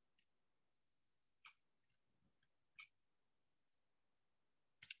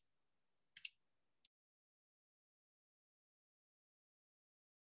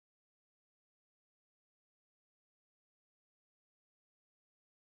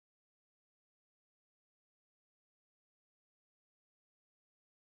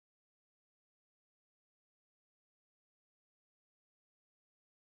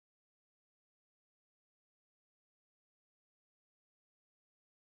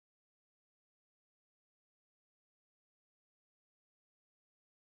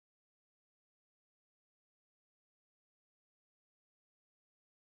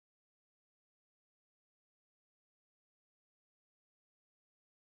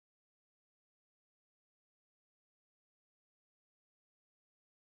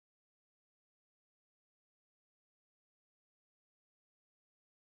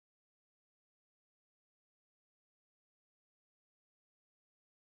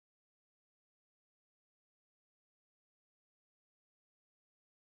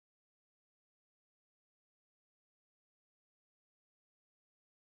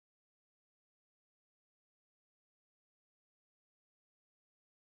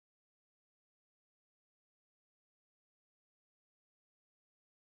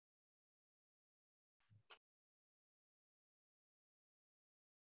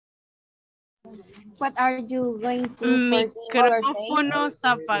 What are you going to for Father's Day? Micrófonos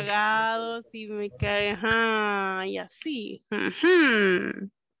apagados y me cae, ajá, y así.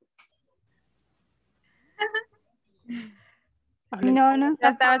 No, Ya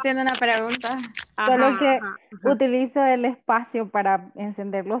estaba haciendo una pregunta. Solo que utilizo el espacio para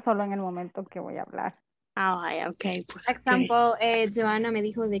encenderlo solo en el momento que voy a hablar. Ah, vaya, ok, pues. Example, Joana me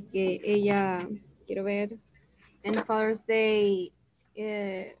dijo de que ella, quiero ver, en Father's Day,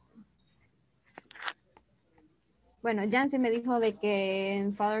 bueno, Jancy me dijo de que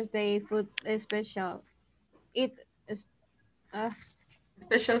en Father's Day food special,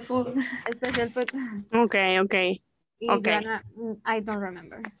 Special food. Special food. Okay. Joanna, I don't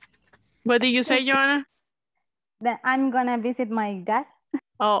remember. What did you say, Joanna? That I'm gonna visit my dad.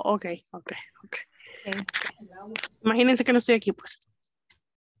 Oh, okay. Imagínense que no estoy aquí, pues.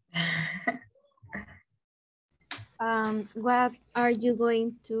 What are you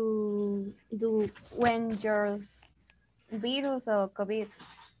going to do when your virus or COVID?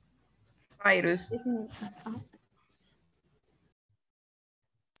 Virus.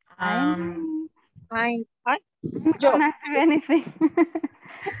 I'm Yo. Don't have anything.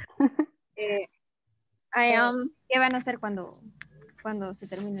 I am. ¿Qué van a hacer cuando se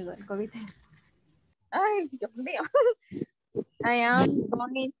termine lo del COVID? Ay, Dios mío. I am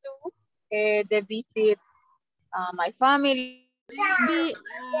going to visit my family. Maybe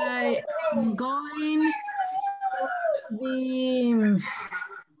I am going the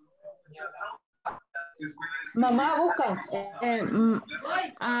mamá busca to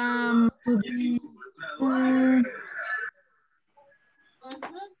the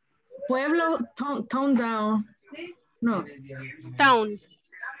pueblo town down. No. Town.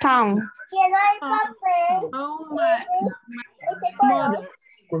 Town. Oh, my mother.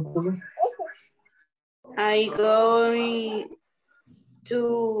 I going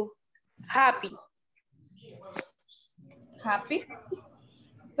to happy. Happy.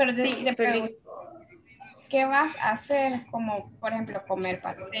 Pero Sí, te feliz. pregunto, ¿qué vas a hacer? Como, por ejemplo, comer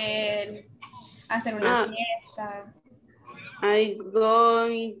pastel, hacer una fiesta. I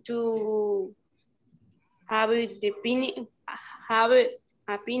going to have the picnic. Have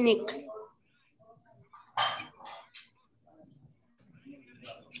a picnic.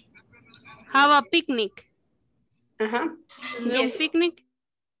 Have a picnic. Uh-huh. Yes. Picnic?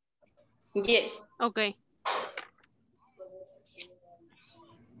 Yes. Okay.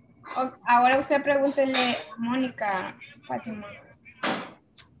 Ahora usted pregúntele a Mónica, Fátima.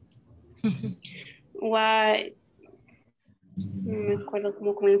 Why? No me acuerdo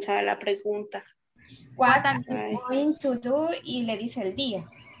cómo comenzaba la pregunta. What are you going to do? Y le dice el día.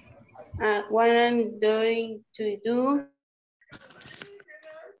 What I'm going to do.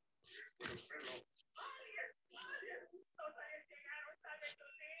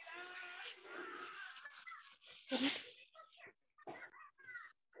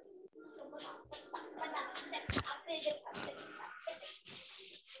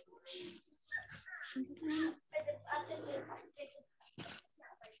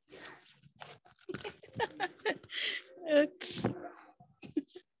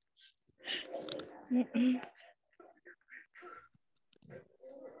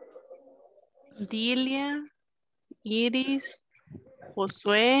 Dilia, Iris,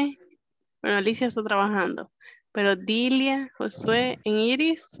 Josué. Bueno, Alicia está trabajando. Pero Dilia, Josué, en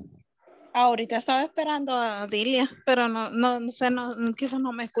Iris. Ahorita estaba esperando a Dilia, pero no sé, quizás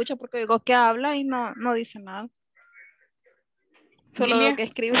no me escucha porque digo que habla y no dice nada. Solo lo que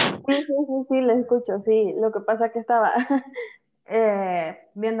escribe. Sí, le escucho, sí. Lo que pasa es que estaba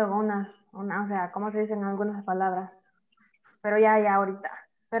viendo o sea, ¿cómo se dicen algunas palabras? Pero ya ahorita.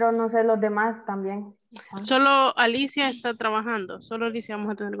 Pero no sé, los demás también. Solo Alicia está trabajando. Solo Alicia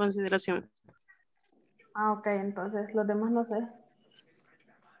vamos a tener consideración. Ah, ok, entonces los demás no sé.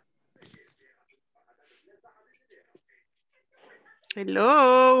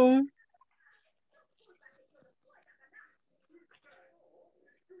 Hello.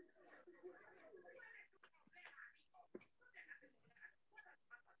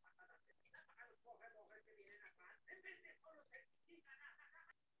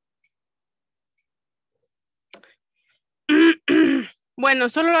 Bueno,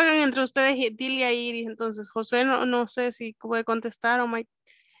 solo lo hagan entre ustedes, Dilia y Iris. Entonces, Josué no sé si puede contestar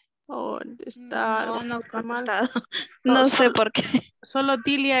o está No mal. No sé por qué. Solo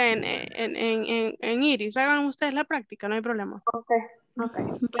Dilia en Iris. Hagan ustedes la práctica, no hay problema. Ok.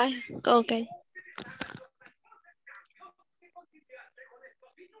 Bye. Ok.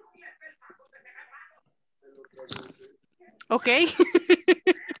 Okay.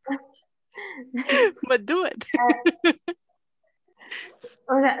 But do it.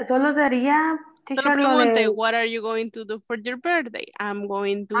 O sea, solo sería... Solo pregunte, what are you going to do for your birthday? I'm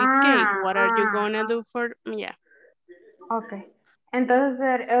going to eat cake. What are you going to do for... Yeah. Ok. Entonces,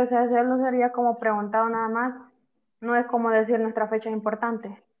 o sea, solo sería como preguntado nada más. No es como decir nuestra fecha es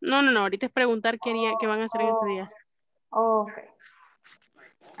importante. No. Ahorita es preguntar qué van a hacer en ese día. Ok.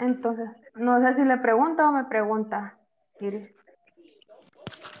 Entonces, no sé si le pregunto o me pregunta, Iris.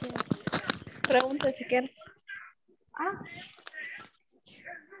 Pregunta si quieres.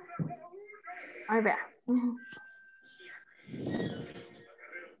 Ahí vea.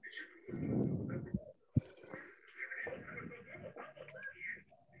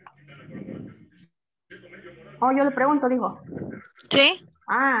 Oh, yo le pregunto, dijo. ¿Sí?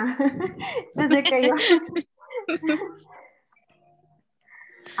 Ah, desde que yo...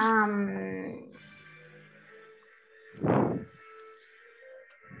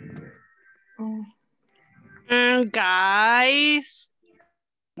 Guys.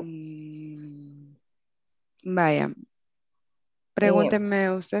 Vaya.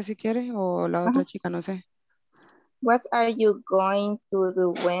 Pregúntenme usted si quiere o la otra chica, no sé. What are you going to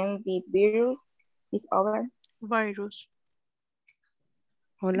do when the virus is over? Virus.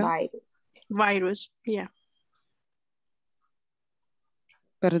 Hola. Virus, yeah.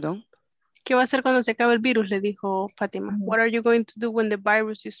 Perdón. ¿Qué va a hacer cuando se acabe el virus? Le dijo Fátima. What are you going to do when the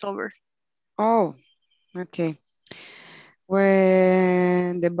virus is over? Oh, okay.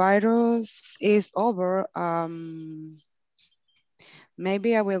 When the virus is over,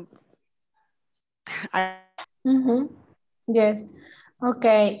 maybe I will. Yes. Ok.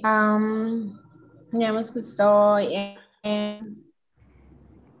 Digamos que estoy en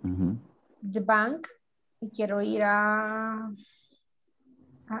the bank y quiero ir a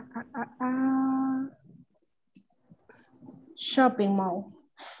shopping mall.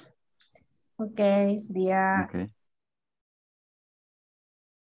 Ok, sería... Okay.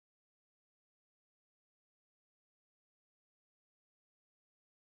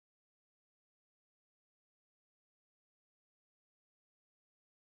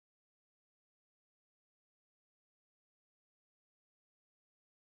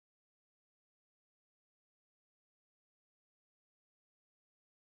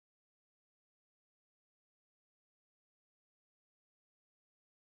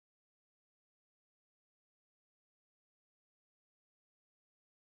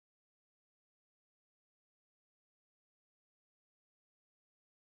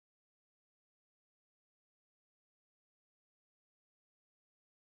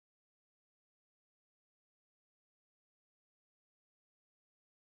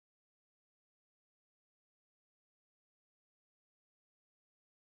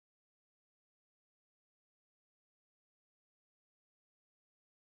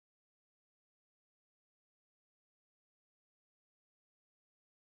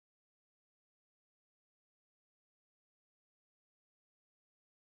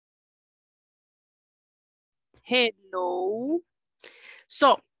 Hello.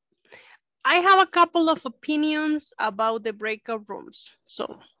 So, I have a couple of opinions about the breakout rooms.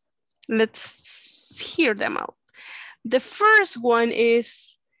 So, let's hear them out. The first one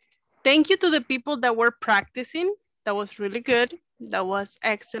is, thank you to the people that were practicing. That was really good. That was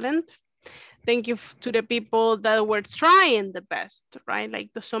excellent. Thank you to the people that were trying the best, right?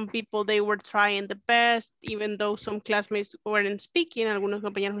 Like some people, they were trying the best, even though some classmates weren't speaking. Algunos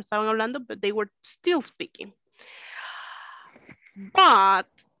compañeros no estaban hablando, but they were still speaking. But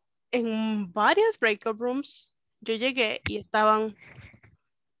en varias breakout rooms, yo llegué y estaban,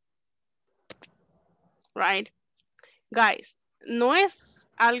 right? Guys, no es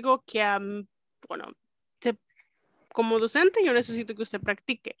algo que, bueno, como docente yo necesito que usted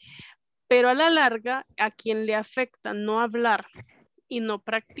practique, pero a la larga a quien le afecta no hablar y no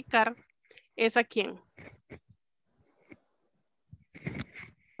practicar es a quién.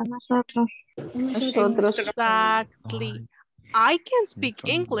 A nosotros. Exactly. I can speak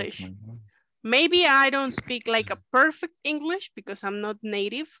English. Maybe I don't speak like a perfect English because I'm not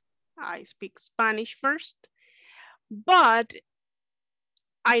native. I speak Spanish first. But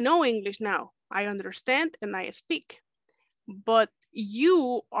I know English now. I understand and I speak. But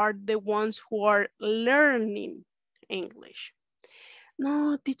you are the ones who are learning English.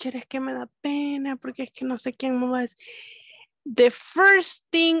 No, teacher, es que me da pena porque es que no sé quién me va a decir. The first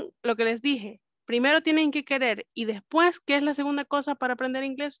thing, lo que les dije, primero tienen que querer y después, ¿qué es la segunda cosa para aprender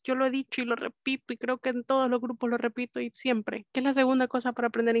inglés? Yo lo he dicho y lo repito y creo que en todos los grupos lo repito y siempre. ¿Qué es la segunda cosa para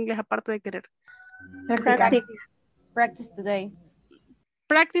aprender inglés aparte de querer? Practice. Practice today.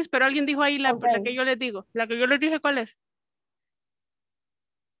 Practice, pero alguien dijo ahí la que yo les digo. La que yo les dije, ¿cuál es?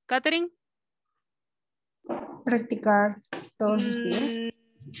 Catherine. Practicar todos los días.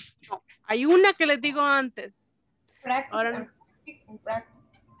 No, hay una que les digo antes. Ahora,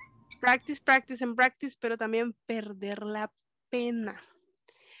 practice and practice, pero también perder la pena.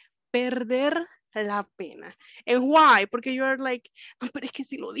 Perder la pena. And why? Porque you're like, no, pero es que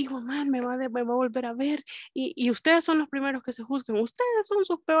si lo digo mal me va a volver a ver. Y ustedes son los primeros que se juzgan. Ustedes son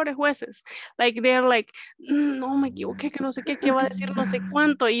sus peores jueces. Like, they're like, no, me equivoqué, que no sé qué va a decir no sé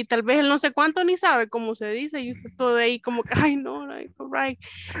cuánto. Y tal vez el no sé cuánto ni sabe cómo se dice. Y usted todo ahí como que, ay, no, like, right.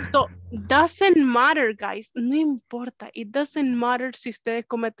 So, doesn't matter, guys. No importa. It doesn't matter si ustedes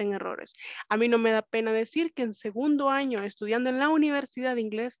cometen errores. A mí no me da pena decir que en segundo año, estudiando en la Universidad de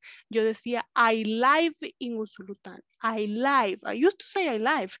Inglés, yo decía, I live in Usulután. I live. I used to say I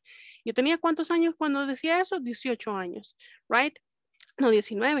live. Yo tenía ¿cuántos años cuando decía eso? 18 años, right? No,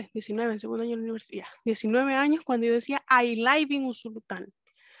 19 en segundo año de la universidad. 19 años cuando yo decía I live in Usulután.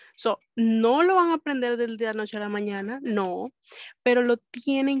 So, no lo van a aprender del día de la noche a la mañana, no, pero lo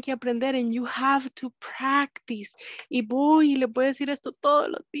tienen que aprender and you have to practice. Y voy y le puedo decir esto todos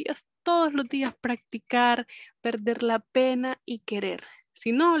los días, practicar, perder la pena y querer.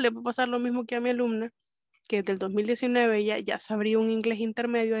 Si no, le va a pasar lo mismo que a mi alumna, que desde el 2019 ya sabría un inglés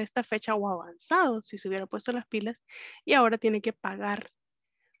intermedio a esta fecha o avanzado, si se hubiera puesto las pilas, y ahora tiene que pagar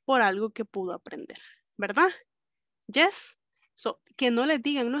por algo que pudo aprender, ¿verdad? Yes. So, que no les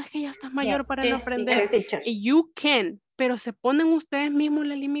digan, no, es que ya estás mayor para no aprender. You can, pero se ponen ustedes mismos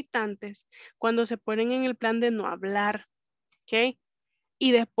las limitantes cuando se ponen en el plan de no hablar, ¿ok?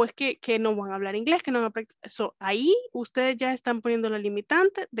 Y después que no van a hablar inglés, que no van a practicar. So, ahí ustedes ya están poniendo la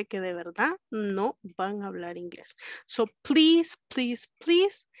limitante de que de verdad no van a hablar inglés. So, please, please,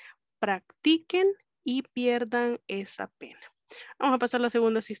 please, practiquen y pierdan esa pena. Vamos a pasar a la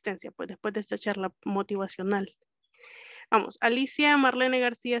segunda asistencia, pues después de esta charla motivacional. Vamos, Alicia Marlene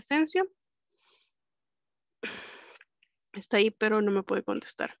García Asensio. Está ahí, pero no me puede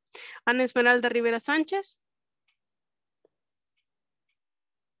contestar. Ana Esmeralda Rivera Sánchez.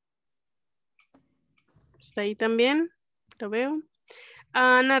 Está ahí también, lo veo.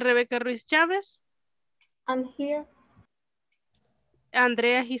 Ana Rebeca Ruiz Chávez. I'm here.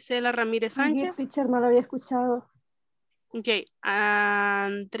 Andrea Gisela Ramírez Sánchez. Teacher, no lo había escuchado. Ok,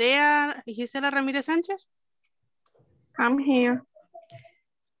 Andrea Gisela Ramírez Sánchez. I'm here.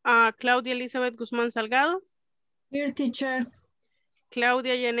 Claudia Elizabeth Guzmán Salgado. Here, teacher.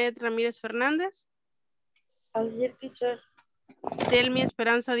 Claudia Janet Ramírez Fernández. I'm here, teacher. Delmi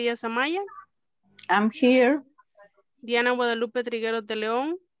Esperanza Díaz Amaya. I'm here. Diana Guadalupe Trigueros de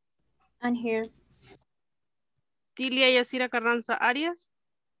León. I'm here. Tilia Yacira Carranza Arias.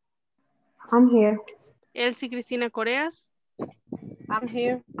 I'm here. Elsie Cristina Coreas. I'm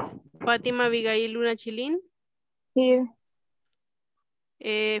here. Fátima Abigail Luna Chilín. Here.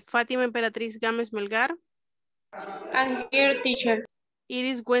 Fátima Emperatriz Gámez Melgar. I'm here, teacher.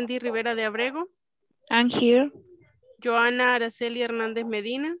 Iris Wendy Rivera de Abrego. I'm here. Joana Araceli Hernández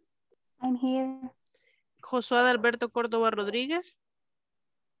Medina. I'm here. Josué Alberto Córdoba Rodríguez.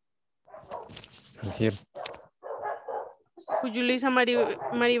 I'm here. Yulisa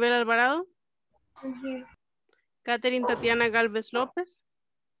Maribel Alvarado. I'm here. Catherine Tatiana Galvez López.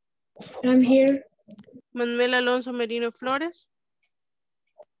 I'm here. Manuel Alonso Merino Flores.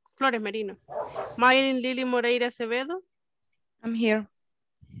 Flores Merino. Mayrin Lili Moreira Acevedo. I'm here.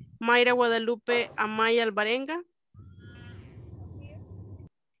 Mayra Guadalupe Amaya Alvarenga.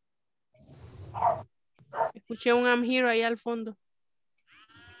 Escuché un I'm here ahí al fondo.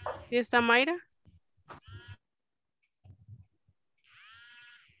 ¿Sí está Mayra?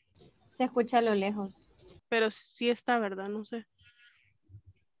 Se escucha a lo lejos. Pero sí está, ¿verdad? No sé.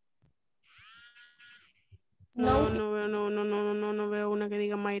 No veo una que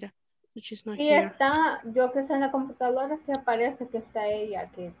diga Mayra. She's not Sí here. está, yo que sé en la computadora sí aparece que está ella,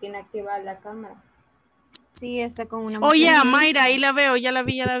 que tiene activada la cámara. Sí, está con una Oh, yeah, mascarilla. Mayra, ahí la veo, ya la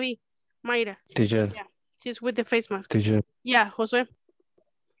vi. Mayra. Teacher. Yeah, she's with the face mask. Teacher. Yeah, José.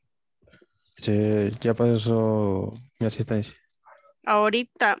 Sí, ya pasó mi asistencia.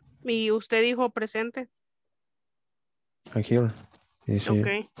 Ahorita. Y usted dijo presente. I'm here. Y sí. Ok.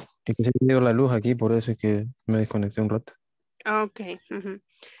 Es que se me dio la luz aquí, por eso es que me desconecté un rato. Ok.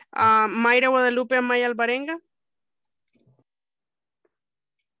 Mayra Guadalupe Amaya Alvarenga.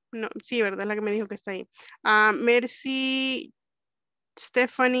 No, sí, ¿verdad? Es la que me dijo que está ahí. Mercy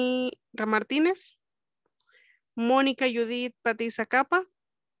Stephanie Martínez. Mónica Judith Patiza Capa.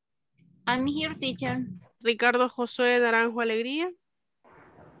 I'm here, teacher. Ricardo Josué Naranjo Alegría.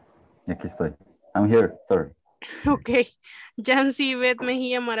 Y aquí estoy. I'm here, sorry. Ok. Yancy Beth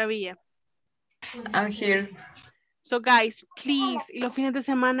Mejía Maravilla. I'm here. So guys, please, y los fines de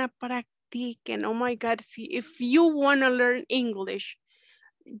semana practiquen. Oh my God, see, if you want to learn English,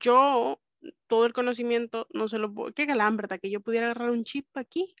 yo, todo el conocimiento, no se lo puedo, qué galán, ¿verdad? Que yo pudiera agarrar un chip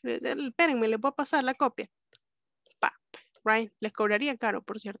aquí. Espérenme, les voy a pasar la copia. Pap, right? Les cobraría caro,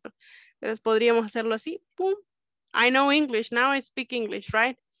 por cierto. Pero podríamos hacerlo así, pum. I know English, now I speak English,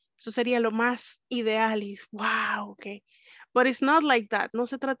 right? Eso sería lo más ideal y wow, ok. But it's not like that. No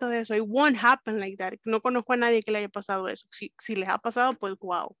se trata de eso. It won't happen like that. No conozco a nadie que le haya pasado eso. Si les ha pasado, pues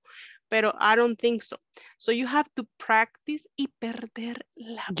wow. Pero I don't think so. So you have to practice y perder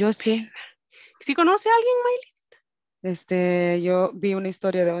la Yo pena. sí. ¿Sí conoce a alguien, Miley? Yo vi una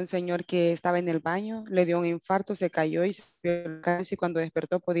historia de un señor que estaba en el baño, le dio un infarto, se cayó y se vio el cáncer y cuando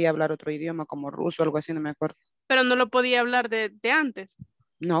despertó podía hablar otro idioma como ruso o algo así, no me acuerdo. Pero no lo podía hablar de antes.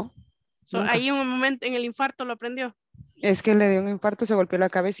 No. So, ahí en un momento, en el infarto lo aprendió. Es que le dio un infarto, se golpeó la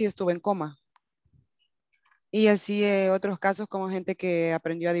cabeza y estuvo en coma. Y así otros casos como gente que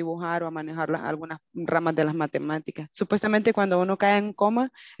aprendió a dibujar o a manejar algunas ramas de las matemáticas. Supuestamente cuando uno cae en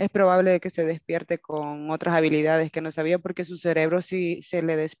coma es probable de que se despierte con otras habilidades que no sabía porque su cerebro sí se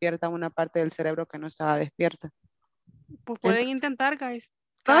le despierta una parte del cerebro que no estaba despierta. Pues pueden intentar, guys.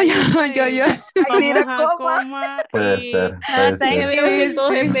 No, yo. Vamos a coma Puede y... ser. Hasta que veo que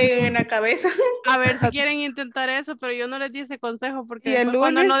todos se peguen en la cabeza. A ver si quieren intentar eso, pero yo no les di ese consejo porque Y el después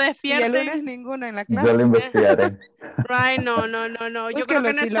cuando no lunes despierten... ninguno en la Yo clase. lo investigaré. Right, no. Yo creo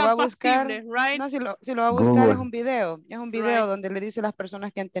que no si lo está va a buscar, factible, right? no, si lo va a buscar Google. es un video Right. donde le dice a las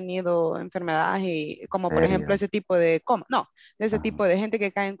personas que han tenido enfermedades y como por ¿Serio? ejemplo ese tipo de coma, no, de ese Ajá. tipo de gente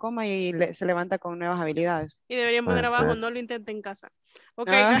que cae en coma y se levanta con nuevas habilidades. Y deberían poner Puede abajo, ser. no lo intenten en casa. Ok,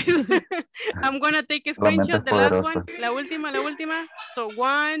 Ah. guys. I'm gonna take a La mente screenshot, es the last poderosa. one. La última. So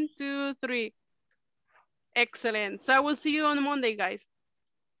 1, 2, 3. Excellent. So I will see you on Monday, guys.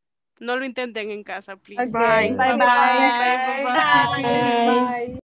 No lo intenten en casa, please. Okay, Bye. bye-bye. Bye. Bye.